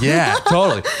people. Yeah,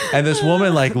 totally. And this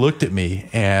woman like looked at me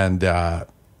and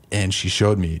she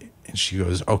showed me and she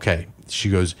goes, okay. She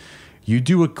goes, you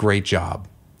do a great job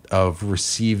of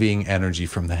receiving energy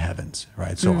from the heavens,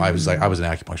 right? So I was in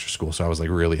acupuncture school, so I was like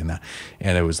really in that.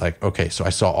 And it was like, okay, so I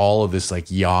saw all of this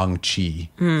like yang qi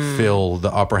fill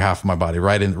the upper half of my body,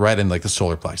 right in like the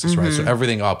solar plexus, right? So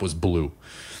everything up was blue.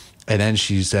 And then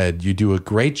she said, you do a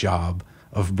great job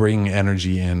of bringing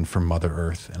energy in from Mother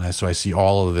Earth. And so I see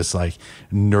all of this like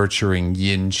nurturing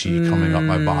yin qi coming up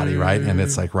my body, right? And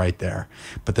it's like right there.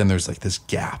 But then there's like this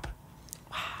gap.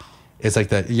 It's like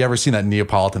that. You ever seen that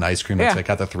Neapolitan ice cream that's like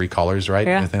got the 3 colors, right?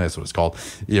 Yeah. I think that's what it's called.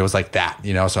 It was like that,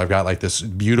 you know? So I've got like this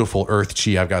beautiful earth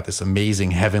chi. I've got this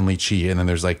amazing heavenly chi. And then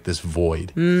there's like this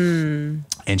void. And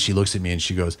she looks at me and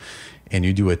she goes, and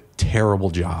you do a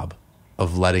terrible job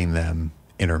of letting them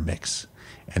intermix.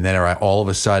 And then all of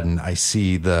a sudden I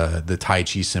see the Tai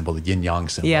Chi symbol, the yin yang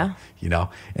symbol, Yeah. you know?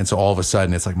 And so all of a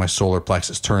sudden it's like my solar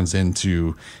plexus turns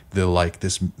into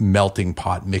this melting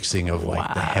pot mixing of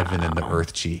like the heaven and the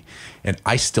earth chi. And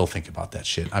I still think about that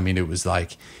shit. I mean, it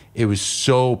was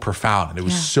so profound and it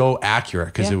was so accurate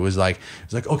because it was like,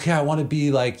 okay, I want to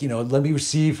be like, you know, let me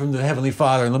receive from the Heavenly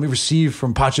Father and let me receive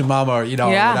from Pachamama or, you know,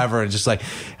 or whatever. And just like,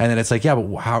 and then it's like, yeah,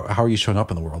 but how are you showing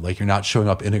up in the world? Like, you're not showing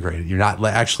up integrated. You're not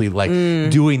actually like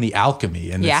doing the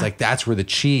alchemy. And it's like, that's where the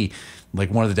chi, like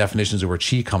one of the definitions of where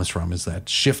chi comes from is that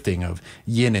shifting of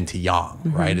yin into yang,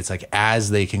 right? It's like as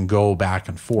they can go back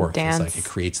and forth, it's like it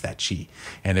creates that chi.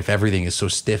 And if everything is so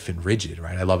stiff and rigid,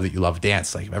 right? I love that you love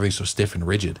dance. Like if everything's so stiff and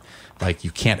rigid, like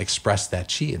you can't express that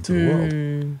chi into the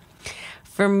world.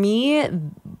 For me,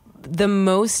 the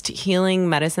most healing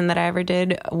medicine that I ever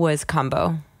did was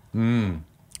combo.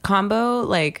 Combo,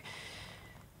 like,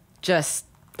 just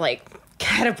like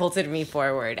catapulted me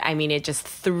forward. I mean, it just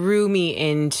threw me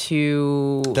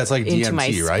into DMT,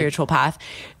 my spiritual path.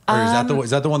 Or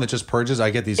is that the one that just purges? I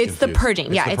get these It's confused. the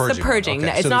purging. It's the purging. Okay.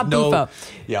 No, it's So not there's Bufo.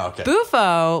 Yeah, okay.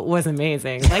 Bufo was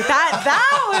amazing. Like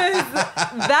that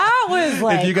was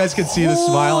like, if you guys could see the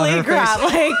smile on her crap.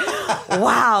 face. Like,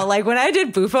 wow. Like when I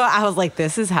did Bufo, I was like,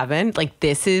 this is heaven. Like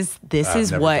this is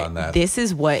what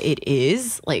it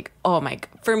is. Like, oh my,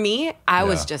 for me, I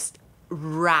was just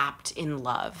wrapped in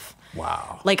love.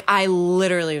 Wow. Like I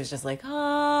literally was just like,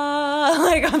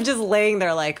 like I'm just laying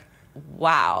there like,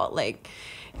 wow. Like,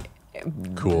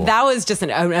 cool. That was just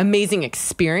an amazing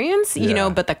experience, you know,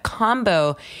 but the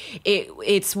combo,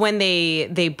 it's when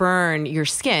they burn your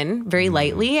skin very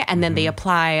lightly and then they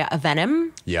apply a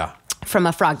venom. Yeah. From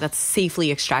a frog that's safely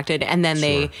extracted, and then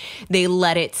they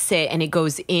let it sit, and it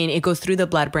goes through the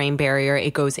blood-brain barrier,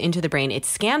 it goes into the brain, it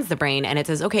scans the brain, and it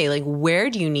says, okay, like where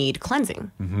do you need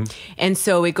cleansing? And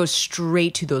so it goes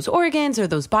straight to those organs or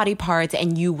those body parts,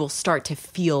 and you will start to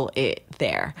feel it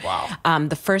there. Wow.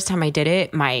 The first time I did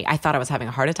it, I thought I was having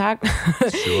a heart attack.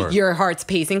 Sure. Your heart's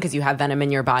pacing because you have venom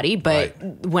in your body, but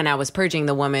when I was purging,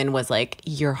 the woman was like,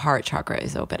 your heart chakra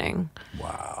is opening.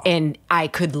 Wow. And I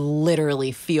could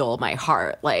literally feel my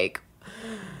heart like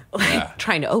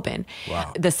trying to open.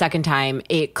 Wow. The second time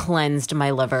it cleansed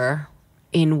my liver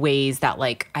in ways that,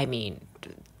 like, I mean,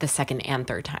 the second and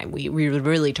third time we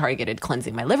really targeted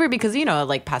cleansing my liver because, you know,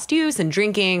 like past use and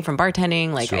drinking from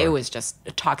bartending, like it was just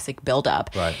a toxic buildup.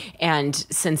 Right. And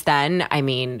since then, I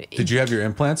mean, did you have your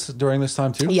implants during this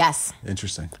time too? Yes.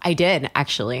 Interesting. I did,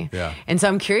 actually. Yeah. And so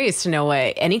I'm curious to know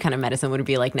what any kind of medicine would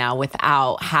be like now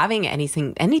without having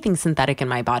anything synthetic in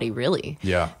my body, really.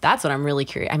 Yeah. That's what I'm really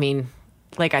curious. I mean,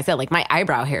 like I said, like my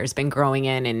eyebrow hair has been growing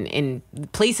in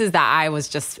places that I was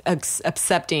just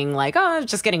accepting, like, oh, I'm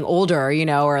just getting older, you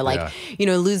know, or like, you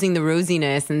know, losing the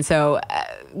rosiness. And so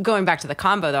going back to the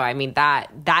combo, though, I mean, that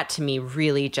to me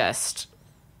really just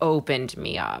opened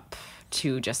me up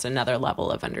to just another level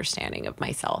of understanding of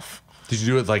myself. Did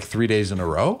you do it like 3 days in a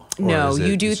row? No,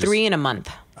 you do 3 in a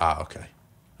month. Ah, okay.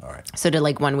 All right. So to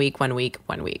like 1 week.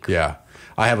 Yeah.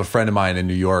 I have a friend of mine in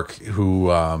New York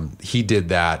who he did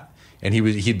that. And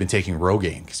he'd been taking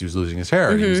Rogaine because he was losing his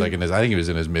hair. He was like I think he was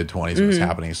in his mid-20s when it was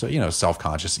happening. So, you know,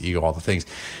 self-conscious, ego, all the things.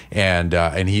 And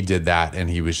he did that, and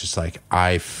he was just like,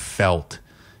 I felt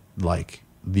like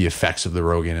the effects of the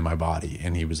Rogaine in my body.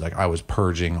 And he was like, I was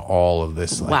purging all of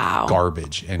this like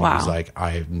garbage. And he was like,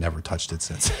 I've never touched it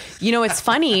since. You know, it's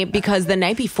funny because the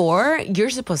night before, you're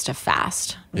supposed to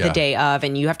fast the day of,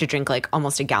 and you have to drink like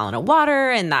almost a gallon of water,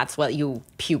 and that's what you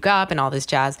puke up and all this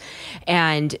jazz.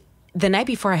 And the night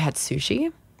before I had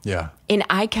sushi. Yeah. And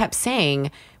I kept saying,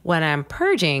 when I'm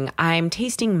purging, I'm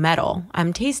tasting metal.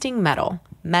 I'm tasting metal.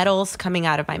 Metal's coming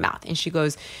out of my mouth. And she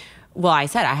goes, well, I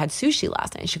said I had sushi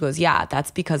last night. She goes, yeah,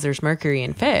 that's because there's mercury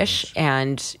in fish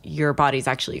and your body's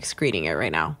actually excreting it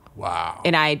right now. Wow.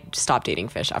 And I stopped eating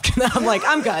fish after that. I'm like,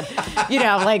 I'm good. You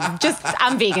know, like just,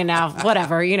 I'm vegan now,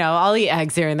 whatever, you know, I'll eat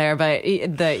eggs here and there, but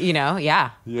you know,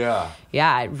 yeah.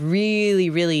 It really,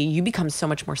 really, you become so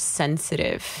much more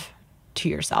sensitive to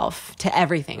yourself, to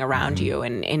everything around you.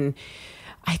 And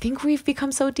I think we've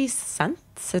become so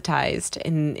desensitized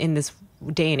in this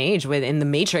day and age in the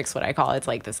matrix, what I call it. It's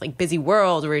like this like busy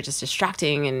world where you're just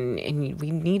distracting and we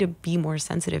need to be more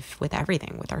sensitive with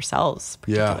everything, with ourselves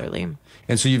particularly. Yeah.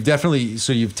 And so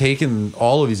you've taken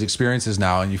all of these experiences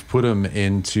now and you've put them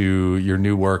into your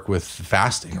new work with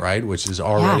fasting, right? Which is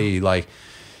already like,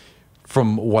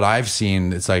 from what I've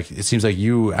seen, it's like, it seems like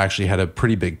you actually had a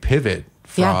pretty big pivot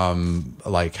from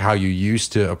like how you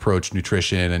used to approach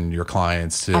nutrition and your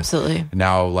clients to absolutely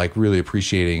now like really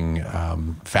appreciating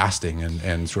fasting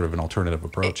and sort of an alternative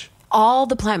approach. all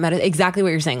the plant medicine, exactly what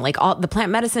you're saying, like all the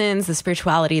plant medicines, the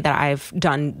spirituality that I've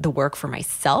done the work for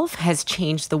myself has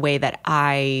changed the way that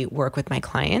I work with my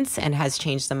clients and has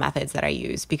changed the methods that I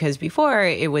use. Because before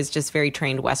it was just very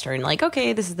trained Western, like,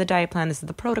 okay, this is the diet plan, this is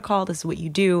the protocol, this is what you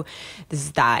do, this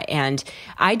is that. And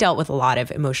I dealt with a lot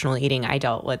of emotional eating. I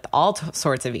dealt with all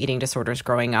sorts of eating disorders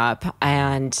growing up.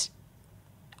 And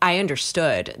I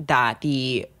understood that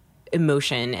the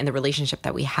emotion and the relationship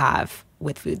that we have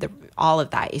with food, all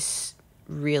of that is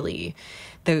really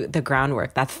the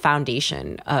groundwork, that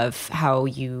foundation of how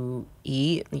you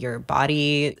eat, your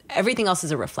body. Everything else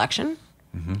is a reflection.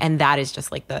 And that is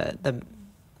just like the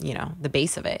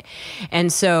base of it.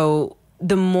 And so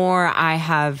the more I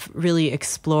have really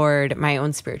explored my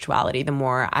own spirituality, the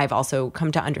more I've also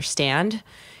come to understand,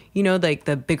 like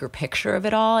the bigger picture of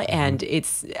it all. And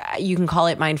you can call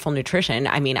it mindful nutrition.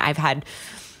 I mean, I've had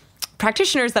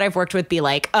practitioners that I've worked with be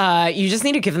like, you just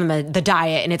need to give them the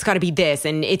diet and it's got to be this.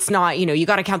 And it's not, you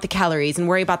got to count the calories and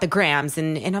worry about the grams.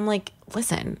 And I'm like,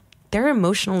 listen, they're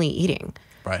emotionally eating.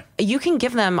 Right. You can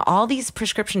give them all these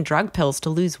prescription drug pills to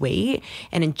lose weight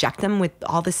and inject them with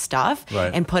all this stuff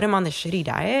and put them on the shitty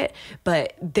diet,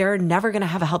 but they're never going to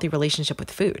have a healthy relationship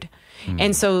with food.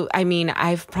 And so, I mean,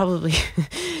 I've probably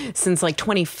since like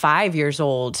 25 years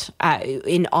old,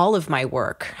 in all of my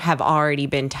work have already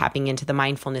been tapping into the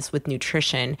mindfulness with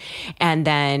nutrition. And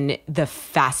then the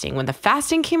fasting, when the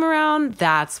fasting came around,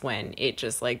 that's when it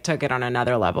just like took it on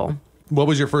another level. What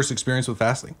was your first experience with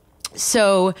fasting?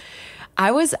 So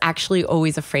I was actually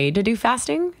always afraid to do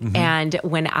fasting. And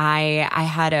when I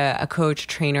had a coach,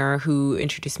 trainer who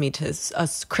introduced me to a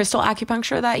crystal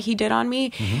acupuncture that he did on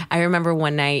me. I remember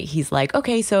one night he's like,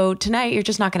 okay, so tonight you're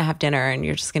just not going to have dinner and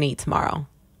you're just going to eat tomorrow.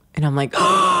 And I'm like,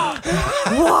 what?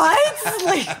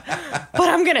 Like, but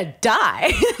I'm going to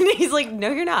die. And he's like,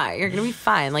 no, you're not. You're going to be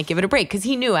fine. Like, give it a break. Because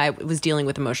he knew I was dealing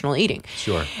with emotional eating.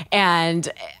 Sure. And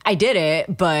I did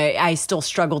it, but I still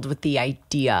struggled with the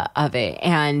idea of it.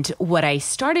 And what I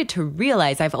started to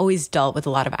realize, I've always dealt with a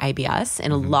lot of IBS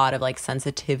and a lot of like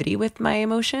sensitivity with my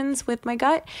emotions, with my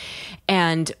gut.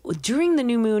 And during the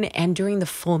new moon and during the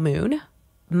full moon,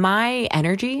 my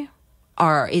energy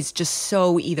is just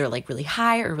so either like really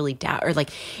high or really down, or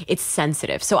like it's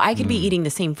sensitive. So I could be eating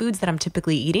the same foods that I'm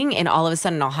typically eating, and all of a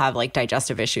sudden I'll have like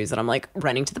digestive issues and I'm like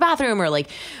running to the bathroom, or like,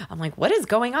 I'm like, what is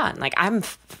going on? Like I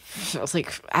was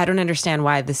like, I don't understand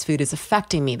why this food is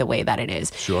affecting me the way that it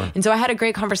is. Sure. And so I had a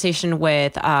great conversation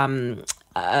with,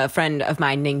 a friend of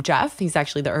mine named Jeff. He's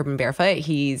actually the Urban Barefoot.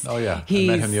 I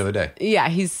met him the other day. Yeah,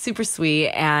 he's super sweet.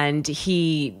 And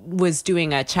he was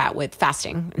doing a chat with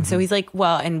fasting. And so he's like,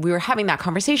 well, and we were having that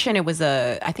conversation.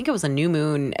 I think it was a new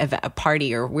moon a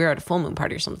party, or we were at a full moon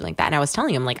party or something like that. And I was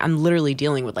telling him, like, I'm literally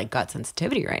dealing with like gut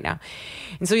sensitivity right now.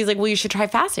 And so he's like, well, you should try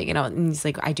fasting. And he's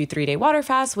like, I do 3-day water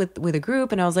fast with a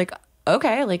group. And I was like,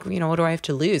 okay, like, what do I have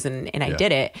to lose? And I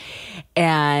did it.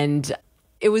 And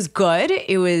it was good.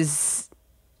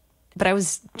 But I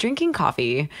was drinking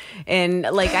coffee, and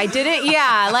like I didn't,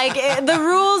 the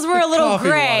rules were a little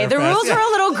gray. The rules were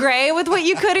a little gray with what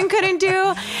you could and couldn't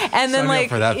do. And then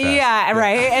like,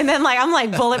 right. And then like, I'm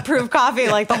like bulletproof coffee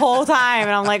like the whole time.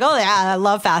 And I'm like, oh yeah, I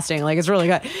love fasting. Like it's really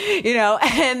good,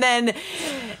 and then,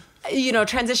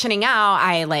 transitioning out,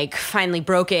 I like finally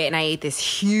broke it and I ate this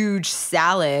huge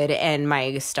salad, and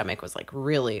my stomach was like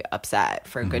really upset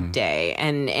for a good day.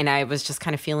 And I was just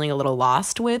kind of feeling a little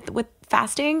lost with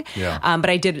fasting. Yeah. But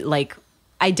I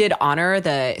did honor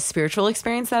the spiritual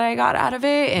experience that I got out of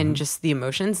it and just the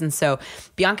emotions. And so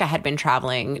Bianca had been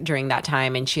traveling during that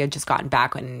time, and she had just gotten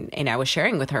back, and I was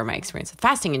sharing with her my experience with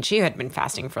fasting, and she had been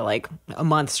fasting for like a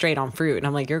month straight on fruit. And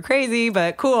I'm like, you're crazy,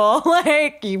 but cool.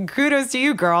 Like, kudos to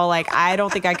you, girl. Like, I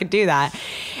don't think I could do that.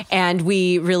 And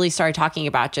we really started talking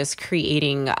about just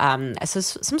creating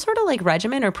some sort of like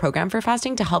regimen or program for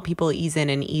fasting to help people ease in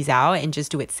and ease out and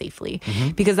just do it safely.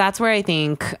 Because that's where I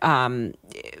think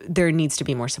there needs to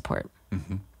be more support.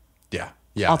 Yeah.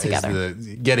 Altogether.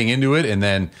 Getting into it and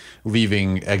then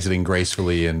exiting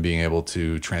gracefully and being able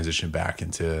to transition back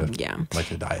into like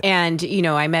the diet. And,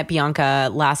 I met Bianca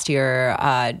last year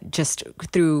just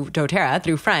through doTERRA,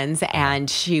 through friends. And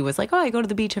she was like, oh, I go to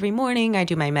the beach every morning. I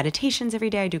do my meditations every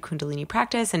day. I do Kundalini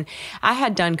practice. And I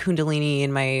had done Kundalini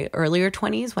in my earlier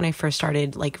 20s when I first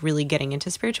started like really getting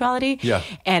into spirituality. Yeah.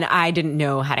 And I didn't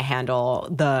know how to handle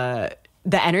the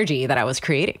energy that I was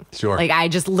creating. Sure. Like I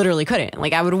just literally couldn't.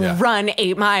 Like I would run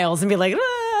 8 miles and be like,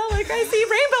 like I see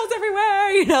rainbows tentacles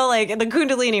everywhere, like the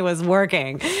Kundalini was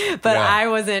working, but I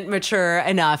wasn't mature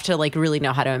enough to like really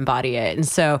know how to embody it. And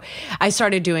so I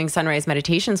started doing sunrise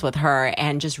meditations with her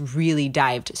and just really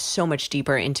dived so much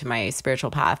deeper into my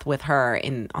spiritual path with her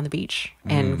on the beach.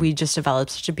 And we just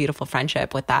developed such a beautiful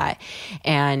friendship with that.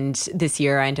 And this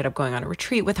year I ended up going on a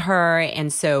retreat with her.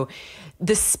 And so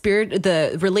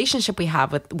the relationship we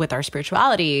have with our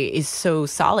spirituality is so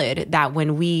solid that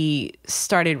when we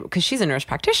started, because she's a nurse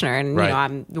practitioner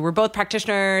and we're both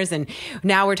practitioners, and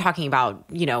now we're talking about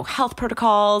health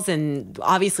protocols, and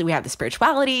obviously we have the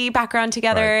spirituality background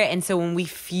together, and so when we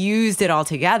fused it all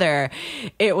together,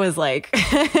 it was like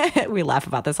we laugh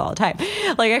about this all the time.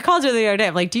 Like I called her the other day,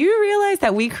 I'm like, do you realize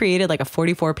that we created like a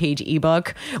 44-page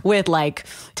ebook with like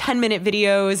 10-minute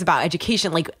videos about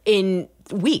education, like in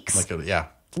weeks,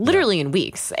 literally in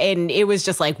weeks. And it was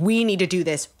just like, we need to do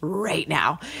this right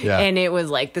now. And it was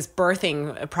like this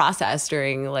birthing process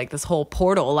during like this whole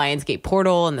portal, Lionsgate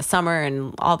portal in the summer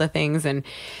and all the things. And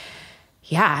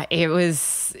it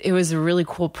was a really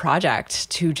cool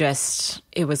project to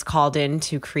it was called in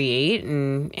to create.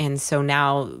 And so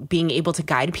now being able to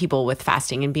guide people with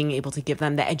fasting and being able to give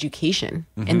them the education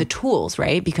and the tools,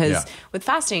 right? Because with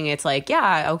fasting, it's like,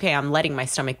 okay, I'm letting my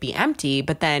stomach be empty,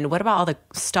 but then what about all the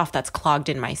stuff that's clogged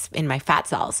in my fat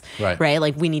cells, right?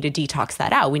 Like we need to detox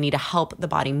that out. We need to help the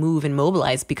body move and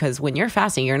mobilize, because when you're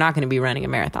fasting, you're not going to be running a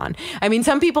marathon. I mean,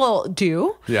 some people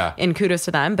do, and kudos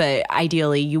to them, but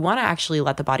ideally you want to actually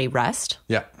let the body rest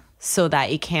so that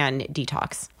it can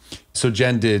detox. So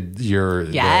Jen did the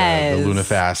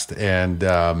Lunafast, and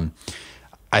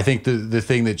I think the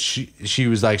thing that she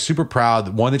was like super proud,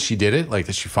 one, that she did it, like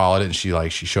that she followed it and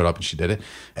she showed up and she did it.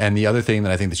 And the other thing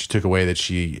that I think that she took away that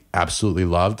she absolutely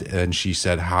loved, and she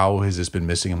said, how has this been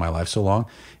missing in my life so long,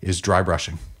 is dry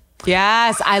brushing.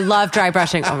 Yes, I love dry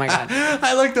brushing. Oh my God.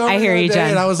 I looked over I hear you,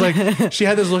 Jen. And I was like, she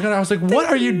had this look on her. I was like, what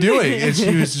are you doing? And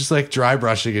she was just like dry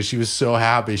brushing, and she was so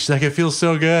happy. She's like, it feels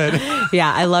so good.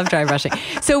 Yeah, I love dry brushing.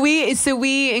 So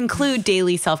we include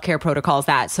daily self-care protocols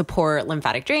that support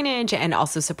lymphatic drainage and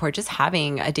also support just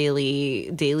having a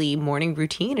daily morning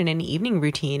routine and an evening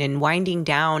routine, and winding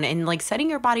down and like setting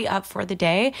your body up for the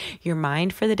day, your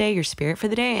mind for the day, your spirit for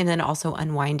the day, and then also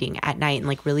unwinding at night and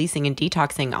like releasing and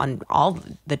detoxing on all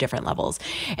the different levels.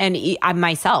 And I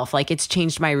myself, like it's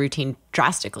changed my routine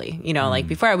drastically. Like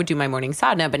before I would do my morning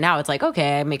sadhana, but now it's like,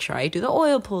 okay, I make sure I do the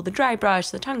oil pull, the dry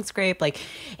brush, the tongue scrape,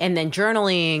 and then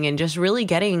journaling and just really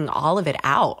getting all of it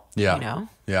out. Yeah.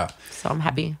 So I'm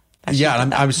happy.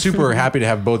 And I'm super happy to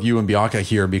have both you and Bianca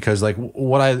here, because like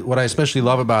what I especially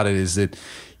love about it is that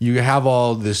you have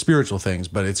all the spiritual things,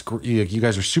 but you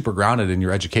guys are super grounded in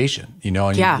your education,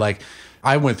 and like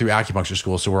I went through acupuncture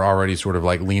school, so we're already sort of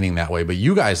like leaning that way. But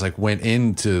you guys like went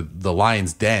into the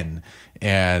lion's den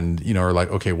and, are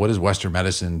like, okay, what is Western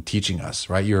medicine teaching us,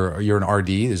 right? You're an RD.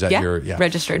 Is that your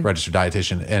registered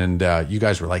dietitian? And you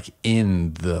guys were like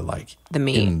in the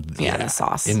meat, the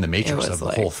sauce, in the matrix of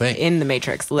the whole thing. In the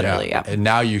matrix, literally, And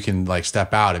now you can like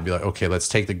step out and be like, okay, let's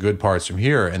take the good parts from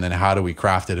here, and then how do we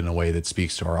craft it in a way that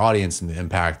speaks to our audience and the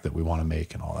impact that we want to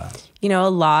make and all that. A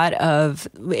lot of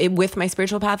with my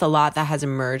spiritual path, a lot that has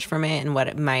emerged from it, and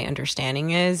what my understanding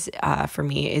is for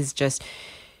me is just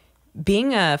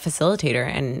being a facilitator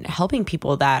and helping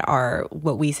people that are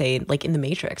what we say like in the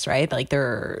matrix, right? Like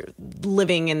they're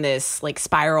living in this like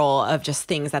spiral of just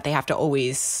things that they have to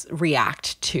always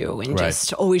react to, and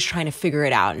just always trying to figure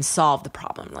it out and solve the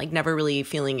problem, like never really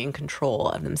feeling in control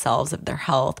of themselves, of their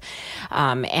health,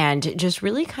 and just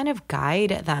really kind of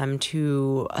guide them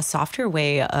to a softer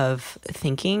way of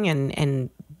thinking and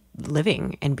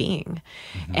living and being,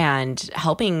 and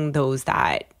helping those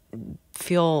that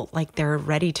feel like they're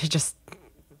ready to just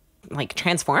like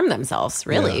transform themselves,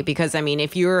 really. Because I mean,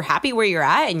 if you're happy where you're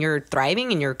at and you're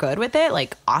thriving and you're good with it,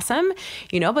 like awesome,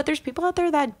 but there's people out there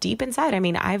that deep inside, I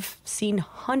mean, I've seen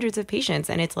hundreds of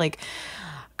patients and it's like,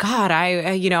 God,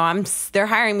 they're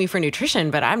hiring me for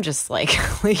nutrition, but I'm just like,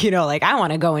 like I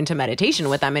want to go into meditation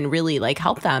with them and really like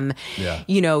help them,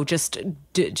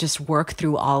 just work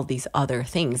through all these other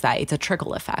things, that it's a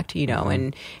trickle effect,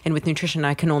 and with nutrition,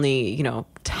 I can only,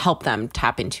 help them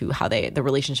tap into how the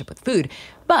relationship with food.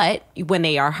 But when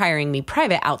they are hiring me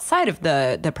private outside of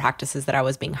the practices that I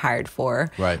was being hired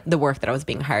for, the work that I was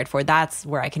being hired for, that's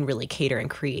where I can really cater and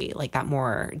create like that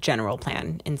more general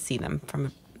plan and see them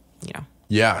from,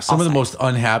 Yeah, some of the most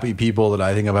unhappy people that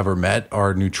I think I've ever met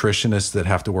are nutritionists that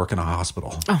have to work in a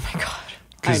hospital. Oh my God.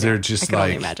 Because they're just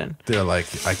like, imagine. They're like,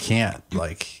 I can't,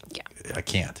 I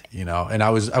can't, And I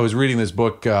was reading this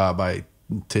book by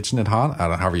Thich Nhat Hanh, I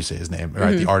don't know however you say his name,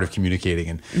 right? The Art of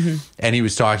Communicating. And he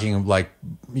was talking in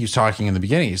the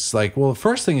beginning. He's like, well, the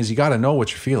first thing is you got to know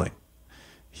what you're feeling.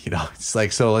 It's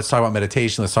like, so let's talk about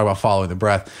meditation. Let's talk about following the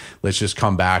breath. Let's just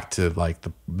come back to like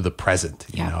the present,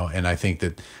 you know? And I think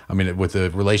that, with the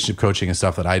relationship coaching and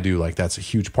stuff that I do, like that's a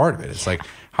huge part of it. It's like,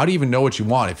 how do you even know what you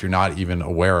want if you're not even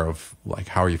aware of like,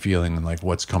 how are you feeling and like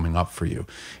what's coming up for you?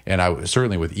 And I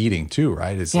certainly with eating too,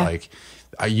 right? It's like,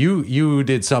 you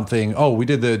did something. Oh, we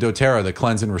did the doTERRA, the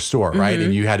cleanse and restore, right?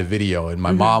 And you had a video, and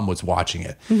my mom was watching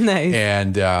it. Nice.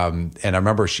 And I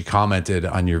remember she commented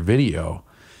on your video.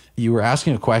 You were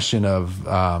asking a question of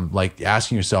like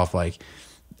asking yourself, like,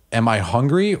 am I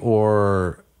hungry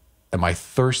or am I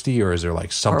thirsty, or is there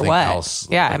like something else?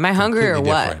 Yeah, like, am I hungry or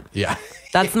what? Different? Yeah.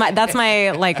 That's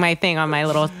my like my thing on my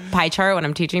little pie chart when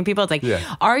I'm teaching people. It's like,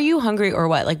 are you hungry or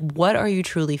what? Like, what are you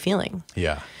truly feeling?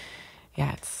 Yeah.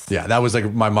 Yeah, that was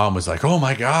like, my mom was like, oh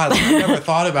my God, like, I never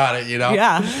thought about it,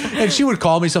 Yeah. And she would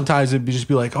call me sometimes and just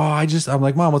be like, I'm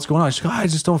like, Mom, what's going on? She's like, I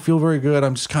just don't feel very good.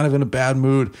 I'm just kind of in a bad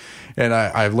mood. And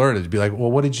I've learned to be like, well,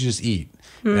 what did you just eat?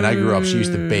 And I grew up, she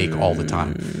used to bake all the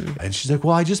time. And she's like,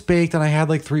 well, I just baked and I had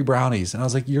like 3 brownies. And I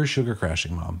was like, you're sugar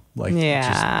crashing, Mom. Like,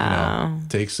 just,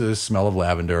 takes the smell of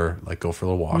lavender, like go for a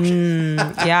little walk.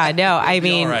 Yeah, no, I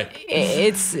mean, right.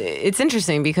 it's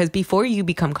interesting because before you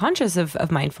become conscious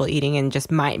of mindful eating and just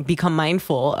become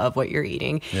mindful of what you're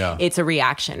eating, it's a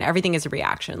reaction. Everything is a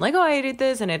reaction. Like, oh, I ate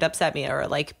this and it upset me, or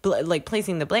like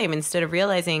placing the blame instead of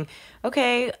realizing,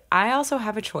 okay, I also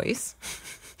have a choice.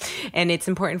 And it's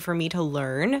important for me to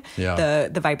learn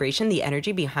the vibration, the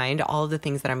energy behind all of the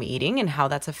things that I'm eating and how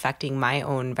that's affecting my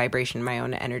own vibration, my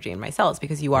own energy in my cells,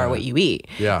 because you are what you eat.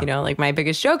 Yeah. Like my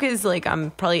biggest joke is like, I'm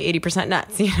probably 80%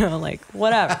 nuts, like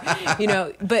whatever,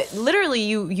 but literally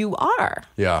you are.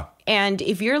 Yeah. And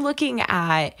if you're looking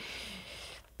at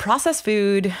processed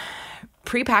food,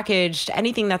 prepackaged,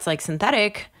 anything that's like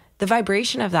synthetic, the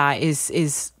vibration of that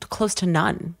is close to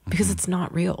none because it's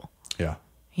not real. Yeah.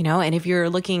 And if you're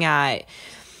looking at,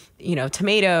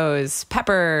 tomatoes,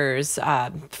 peppers,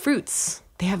 fruits,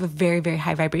 they have a very, very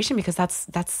high vibration because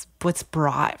that's what's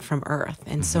brought from earth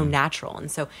and so natural.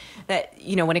 And so that,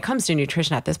 when it comes to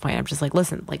nutrition at this point, I'm just like,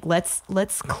 listen, like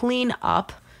let's clean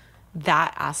up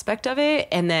that aspect of it.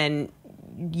 And then,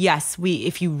 yes,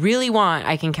 if you really want,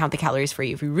 I can count the calories for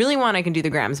you. If you really want, I can do the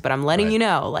grams, but I'm letting you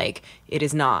know, like that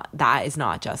is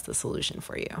not just the solution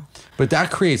for you. But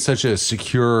that creates such a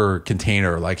secure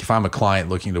container. Like if I'm a client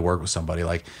looking to work with somebody,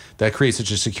 like that creates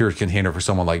such a secure container for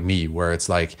someone like me, where it's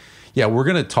like, yeah, we're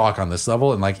going to talk on this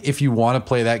level. And like, if you want to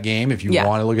play that game, if you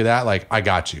want to look at that, like I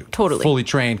got you. Totally. Fully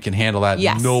trained, can handle that.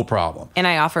 Yes. No problem. And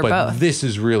I offer but both. This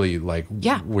is really like,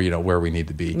 where we need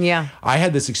to be. Yeah. I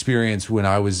had this experience when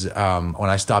I was, when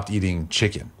I stopped eating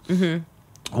chicken.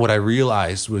 What I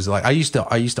realized was like, I used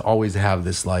to always have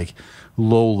this like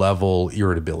low level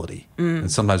irritability. And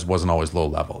sometimes it wasn't always low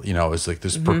level, it was like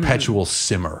this perpetual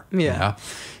simmer. Yeah.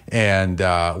 And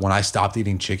when I stopped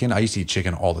eating chicken, I used to eat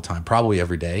chicken all the time, probably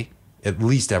every day. At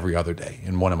least every other day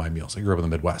in one of my meals. I grew up in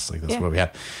the Midwest, like that's what we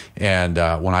had. And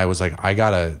when I was like, I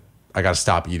gotta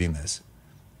stop eating this,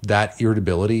 that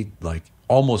irritability like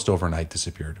almost overnight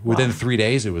disappeared. Within 3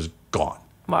 days, it was gone.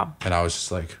 Wow. And I was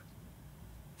just like,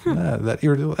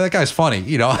 that guy's funny,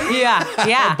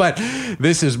 Yeah. But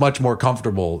this is much more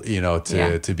comfortable,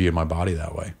 to be in my body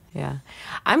that way. Yeah.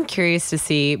 I'm curious to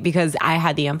see, because I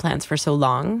had the implants for so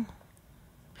long.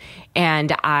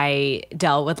 And I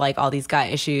dealt with like all these gut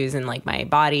issues and like my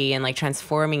body and like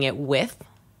transforming it with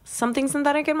something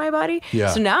synthetic in my body. Yeah.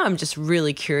 So now I'm just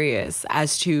really curious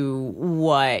as to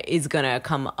what is going to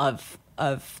come of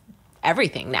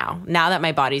everything now that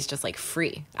my body's just like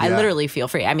free. I literally feel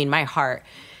free. I mean, my heart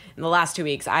in the last 2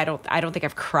 weeks, I don't think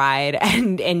I've cried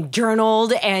and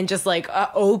journaled and just like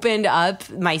opened up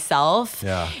myself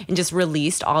and just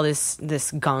released all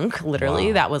this gunk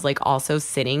literally that was like also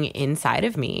sitting inside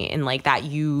of me. And like that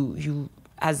you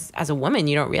as a woman,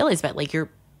 you don't realize, but like you're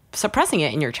suppressing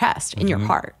it in your chest, in your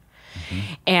heart,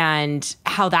 and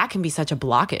how that can be such a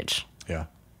blockage. Yeah.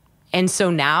 And so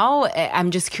now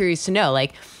I'm just curious to know,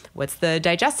 like, what's the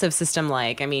digestive system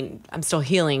like? I mean, I'm still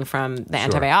healing from the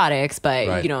antibiotics,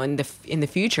 but in the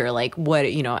future, like what,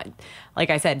 like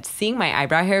I said, seeing my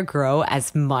eyebrow hair grow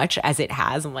as much as it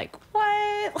has, I'm like, what?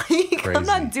 Like, I'm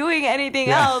not doing anything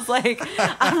else. Like,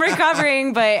 I'm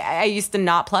recovering, but I used to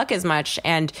not pluck as much.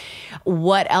 And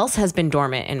what else has been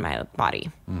dormant in my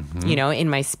body? In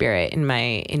my spirit, in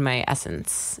my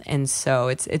essence. And so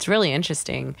it's really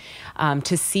interesting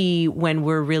to see when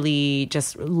we're really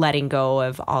just letting go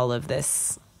of all of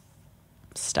this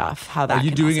stuff. How that are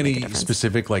you doing any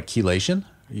specific like chelation?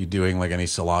 Are you doing like any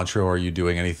cilantro? Or are you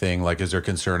doing anything like, is there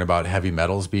concern about heavy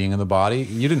metals being in the body?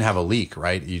 You didn't have a leak,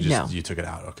 right? You just, you took it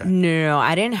out. Okay. No,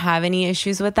 I didn't have any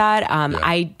issues with that.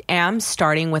 I am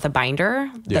starting with a binder.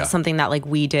 That's something that like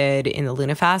we did in the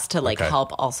Lunafast to like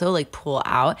help also like pull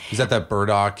out. Is that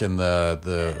burdock and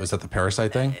was that the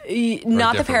parasite thing?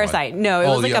 Not the parasite. One? No, it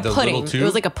was like a pudding. It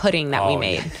was like a pudding that we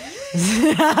made.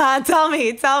 Tell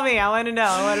me. I want to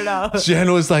know.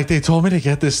 Jen was like, they told me to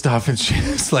get this stuff, and she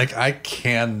was like, I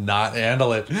cannot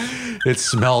handle it. It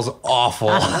smells awful.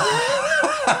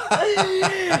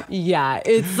 Yeah,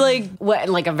 it's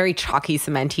like a very chalky,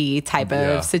 cementy type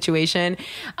of situation,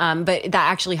 but that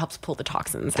actually helps pull the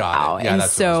toxins out. Yeah,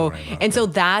 so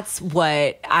that's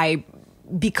what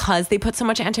because they put so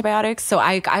much antibiotics. So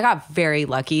I got very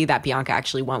lucky that Bianca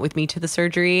actually went with me to the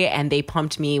surgery, and they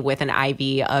pumped me with an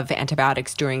IV of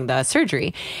antibiotics during the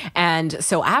surgery. And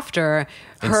so after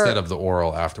instead of the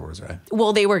oral afterwards, right?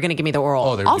 Well, they were going to give me the oral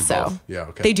also. Do both. Yeah,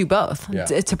 okay. They do both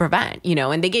to prevent,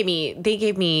 and they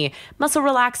gave me muscle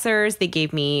relaxers, they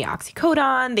gave me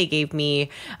oxycodone, they gave me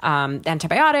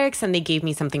antibiotics, and they gave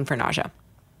me something for nausea.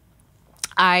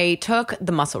 I took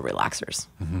the muscle relaxers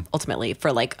ultimately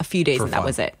for like a few days, and that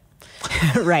was it.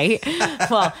 Right.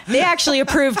 Well, they actually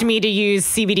approved me to use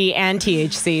CBD and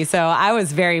THC. So I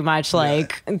was very much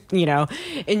like,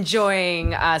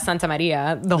 enjoying Santa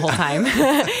Maria the whole time.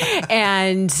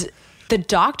 And the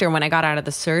doctor, when I got out of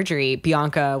the surgery,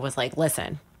 Bianca was like,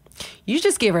 listen, you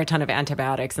just gave her a ton of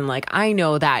antibiotics. And like, I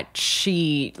know that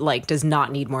she like does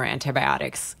not need more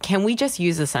antibiotics. Can we just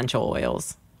use essential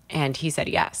oils? And he said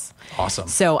yes. Awesome.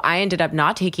 So I ended up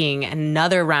not taking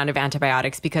another round of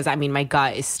antibiotics because, my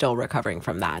gut is still recovering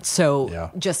from that.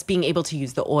 So just being able to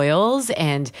use the oils.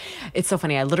 And it's so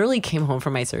funny. I literally came home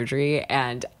from my surgery,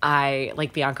 and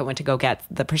Bianca went to go get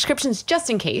the prescriptions just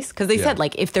in case. Because they said,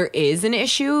 like, if there is an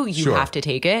issue, you have to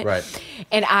take it. Right.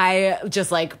 And I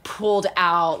just, like, pulled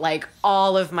out, like,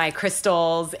 all of my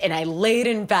crystals, and I laid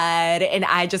in bed, and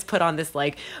I just put on this,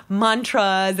 like,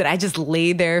 mantras, and I just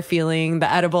laid there feeling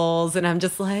the edibles. And I'm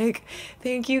just like,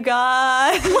 thank you,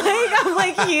 God. I'm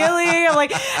like healing. I'm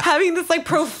like having this like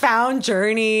profound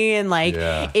journey. And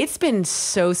it's been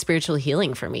so spiritual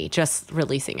healing for me, just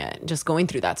releasing it, just going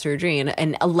through that surgery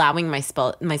and allowing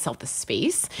myself the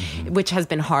space, which has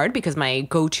been hard because my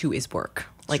go-to is work.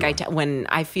 Like when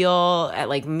I feel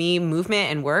like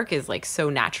movement and work is like so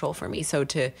natural for me. So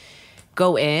to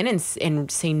go in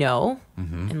and say no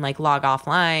and like log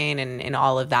offline and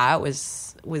all of that was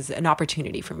an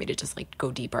opportunity for me to just like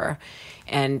go deeper.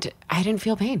 And I didn't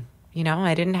feel pain.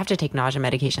 I didn't have to take nausea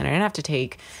medication. I didn't have to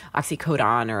take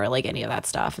oxycodone or like any of that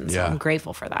stuff. And so I'm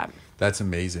grateful for that. That's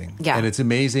amazing. Yeah. And it's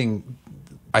amazing.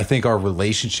 I think our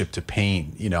relationship to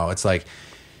pain, it's like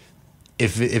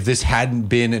if this hadn't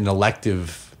been an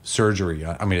elective surgery,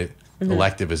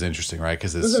 elective is interesting, right?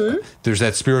 Because there's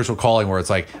that spiritual calling where it's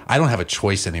like, I don't have a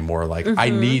choice anymore. Like I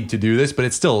need to do this, but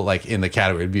it's still like in the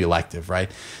category, it'd be elective,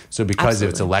 right? So because if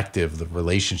it's elective, the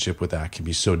relationship with that can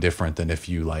be so different than if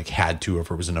you like had to, or if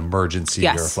it was an emergency,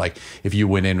 or if you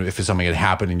went in, if something had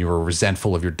happened and you were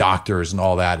resentful of your doctors and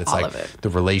all that, it's the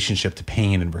relationship to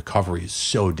pain and recovery is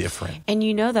so different. And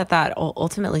that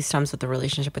ultimately stems with the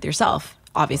relationship with yourself.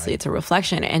 Obviously, it's a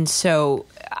reflection. And so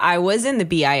I was in the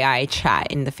BII chat,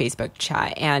 in the Facebook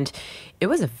chat, and it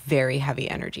was a very heavy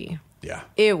energy. Yeah.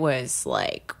 It was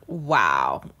like,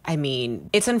 wow.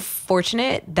 It's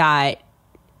unfortunate that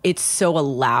it's so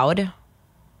allowed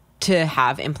to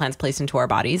have implants placed into our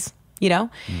bodies,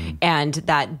 and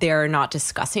that they're not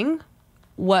discussing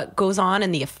what goes on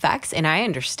and the effects. And I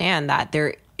understand that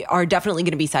there are definitely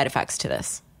going to be side effects to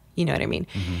this. You know what I mean?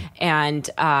 And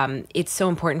it's so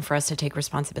important for us to take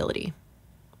responsibility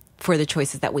for the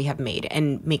choices that we have made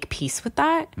and make peace with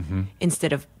that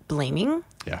instead of blaming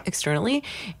externally.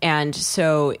 And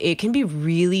so it can be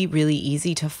really, really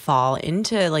easy to fall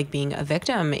into like being a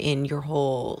victim in your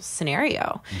whole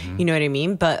scenario. You know what I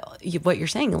mean? But what you're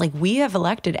saying, like we have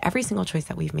elected every single choice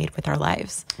that we've made with our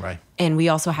lives. Right. And we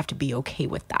also have to be okay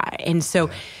with that. And so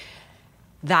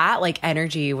that like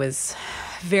energy was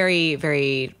very,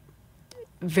 very,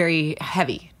 very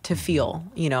heavy to feel,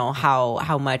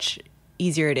 how much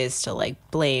easier it is to like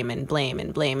blame.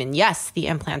 And yes, the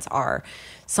implants are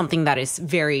something that is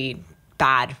very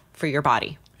bad for your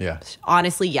body. Yeah.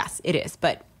 Honestly, yes, it is.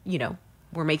 But,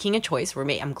 we're making a choice.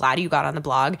 I'm glad you got on the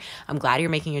blog. I'm glad you're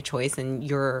making a choice and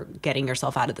you're getting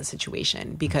yourself out of the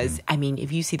situation. Because,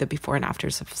 if you see the before and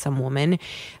afters of some woman,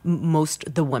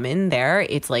 the women there,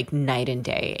 it's like night and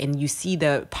day. And you see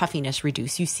the puffiness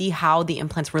reduce. You see how the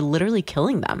implants were literally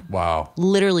killing them. Wow.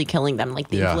 Literally killing them. Like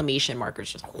the inflammation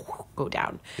markers just go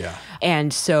down. Yeah.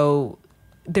 And so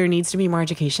there needs to be more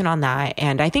education on that.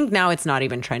 And I think now it's not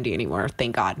even trendy anymore.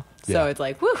 Thank God. So it's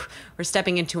like, whew, we're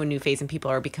stepping into a new phase and people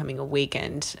are becoming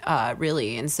awakened,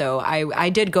 really. And so I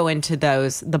did go into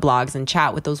the blogs and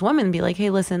chat with those women and be like, hey,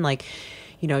 listen, like,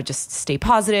 you know, just stay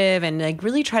positive and like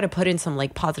really try to put in some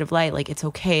like positive light. Like, it's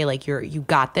okay. Like you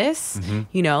got this,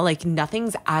 you know, like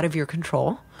nothing's out of your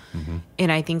control.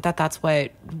 And I think that's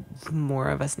what more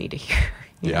of us need to hear,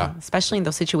 you know, especially in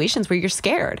those situations where you're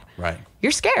scared. Right.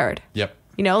 You're scared. Yep.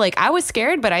 You know, like I was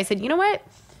scared, but I said, you know what?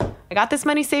 I got this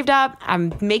money saved up.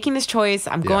 I'm making this choice.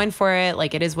 I'm going for it.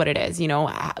 Like, it is what it is. You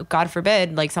know, God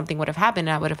forbid, like something would have happened.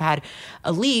 I would have had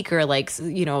a leak or like,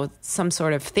 you know, some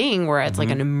sort of thing where it's like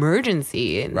an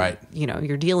emergency. And, you know,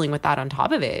 you're dealing with that on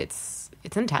top of it.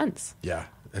 It's intense. Yeah.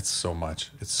 It's so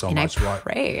much. It's so and much.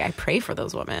 I pray for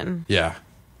those women. Yeah.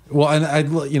 Well, and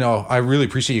I really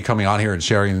appreciate you coming on here and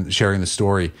sharing the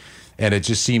story. And it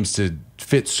just seems to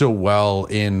fit so well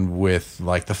in with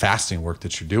like the fasting work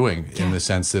that you're doing in the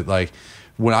sense that like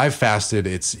when I've fasted,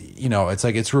 it's, you know, it's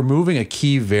like it's removing a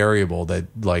key variable that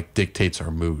like dictates our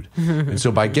mood. And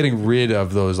so by getting rid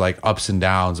of those like ups and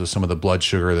downs of some of the blood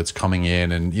sugar that's coming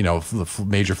in and, you know, the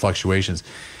major fluctuations,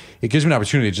 it gives me an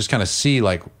opportunity to just kind of see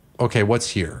like, okay, what's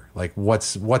here? Like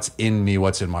what's in me?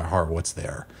 What's in my heart? What's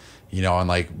there? You know, and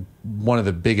like one of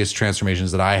the biggest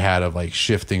transformations that I had of like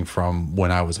shifting from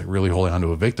when I was like really holding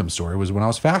onto a victim story was when I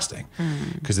was fasting.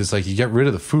 Because it's like you get rid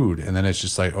of the food and then it's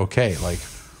just like, okay, like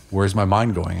where's my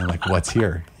mind going and like what's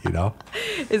here, you know?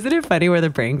 Isn't it funny where the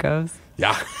brain goes?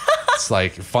 Yeah. It's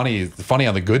like funny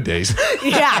on the good days.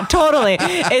 Yeah, totally.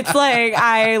 It's like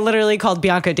I literally called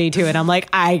Bianca day 2 and I'm like,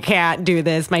 I can't do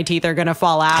this. My teeth are going to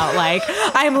fall out. Like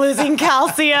I'm losing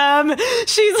calcium.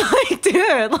 She's like,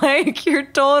 dude, like you're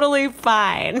totally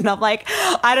fine. And I'm like,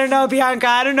 I don't know, Bianca.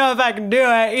 I don't know if I can do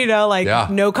it. You know,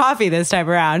 like no coffee this time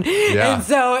around. Yeah. And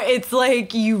so it's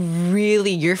like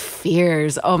your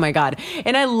fears. Oh my God.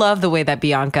 And I love the way that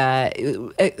Bianca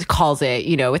calls it,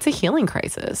 you know, it's a healing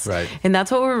crisis. Right. And that's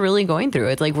what we're really going through.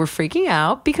 It's like we're freaking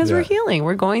out because we're healing.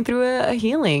 We're going through a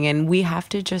healing and we have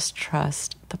to just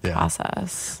trust the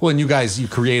process. Well, and you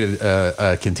created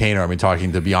a container. I mean,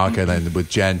 talking to Bianca and then with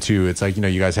Jen too, it's like, you know,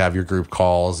 you guys have your group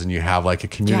calls and you have like a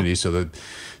community so that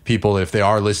people, if they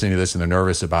are listening to this and they're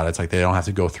nervous about it, it's like they don't have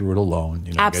to go through it alone.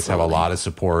 You know, you guys have a lot of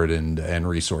support and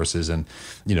resources. And,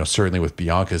 you know, certainly with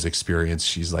Bianca's experience,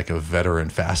 she's like a veteran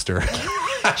faster.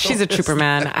 She's a trooper,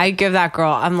 man. I give that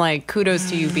girl, I'm like, kudos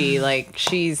to you, B. Like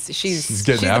she's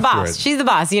the boss. She's the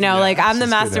boss, you know, like I'm the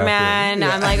master man.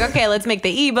 I'm like, okay, let's make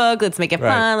the ebook. Let's make it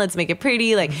fun. Let's make it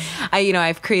pretty. Like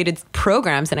I've created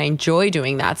programs and I enjoy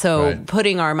doing that. So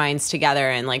putting our minds together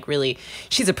and like really,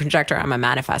 she's a projector. I'm a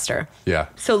manifester. Yeah.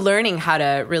 So learning how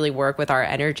to really work with our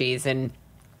energies and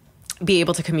be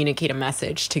able to communicate a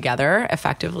message together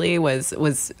effectively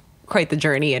was quite the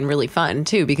journey and really fun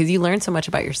too, because you learn so much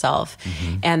about yourself.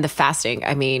 And the fasting,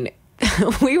 I mean,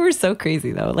 we were so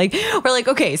crazy though. Like we're like,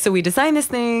 okay, so we designed this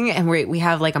thing and we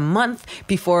have like a month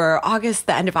before August,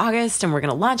 the end of August, and we're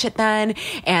going to launch it then.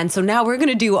 And so now we're going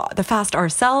to do the fast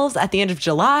ourselves at the end of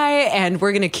July. And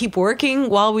we're going to keep working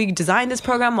while we design this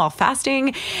program while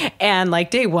fasting. And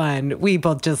like day 1, we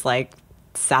both just like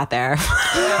sat there.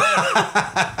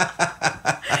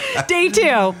 Day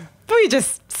 2, we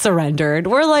just surrendered.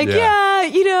 We're like,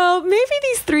 you know, maybe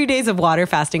these 3 days of water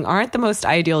fasting aren't the most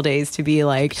ideal days to be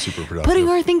like putting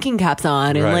our thinking caps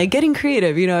on and like getting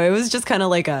creative. You know, it was just kind of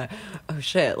like oh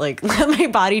shit, like let my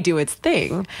body do its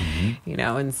thing, you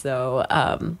know? And so,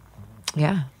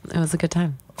 it was a good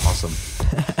time. Awesome.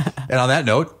 And on that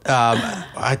note,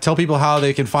 I tell people how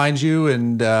they can find you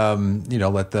and, you know,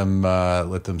 let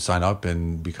them sign up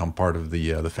and become part of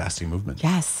the fasting movement.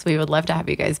 Yes, we would love to have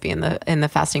you guys be in the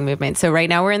fasting movement. So right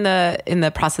now we're in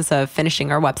the process of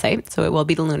finishing our website. So it will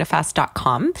be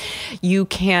thelunafast.com. You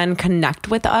can connect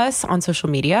with us on social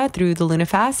media through the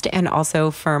Lunafast. And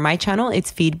also for my channel,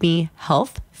 it's Feed Me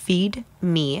Health. Feed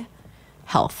Me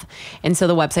Health. And so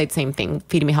the website, same thing,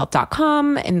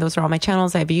 feedmehealth.com. And those are all my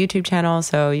channels. I have a YouTube channel,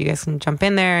 so you guys can jump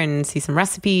in there and see some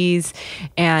recipes.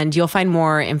 And you'll find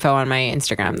more info on my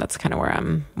Instagram. That's kind of where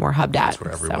I'm more hubbed at. That's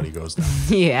where everybody goes now.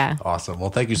 Yeah. Awesome. Well,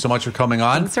 thank you so much for coming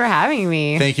on. Thanks for having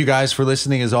me. Thank you guys for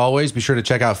listening as always. Be sure to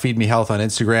check out Feed Me Health on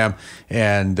Instagram.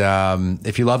 And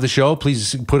if you love the show,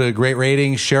 please put a great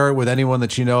rating. Share it with anyone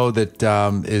that you know that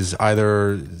is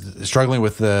either struggling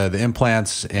with the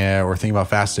implants or thinking about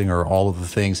fasting or all of the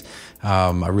things.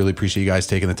 I really appreciate you guys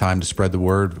taking the time to spread the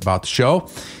word about the show.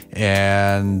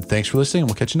 And thanks for listening.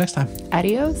 We'll catch you next time.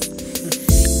 Adios.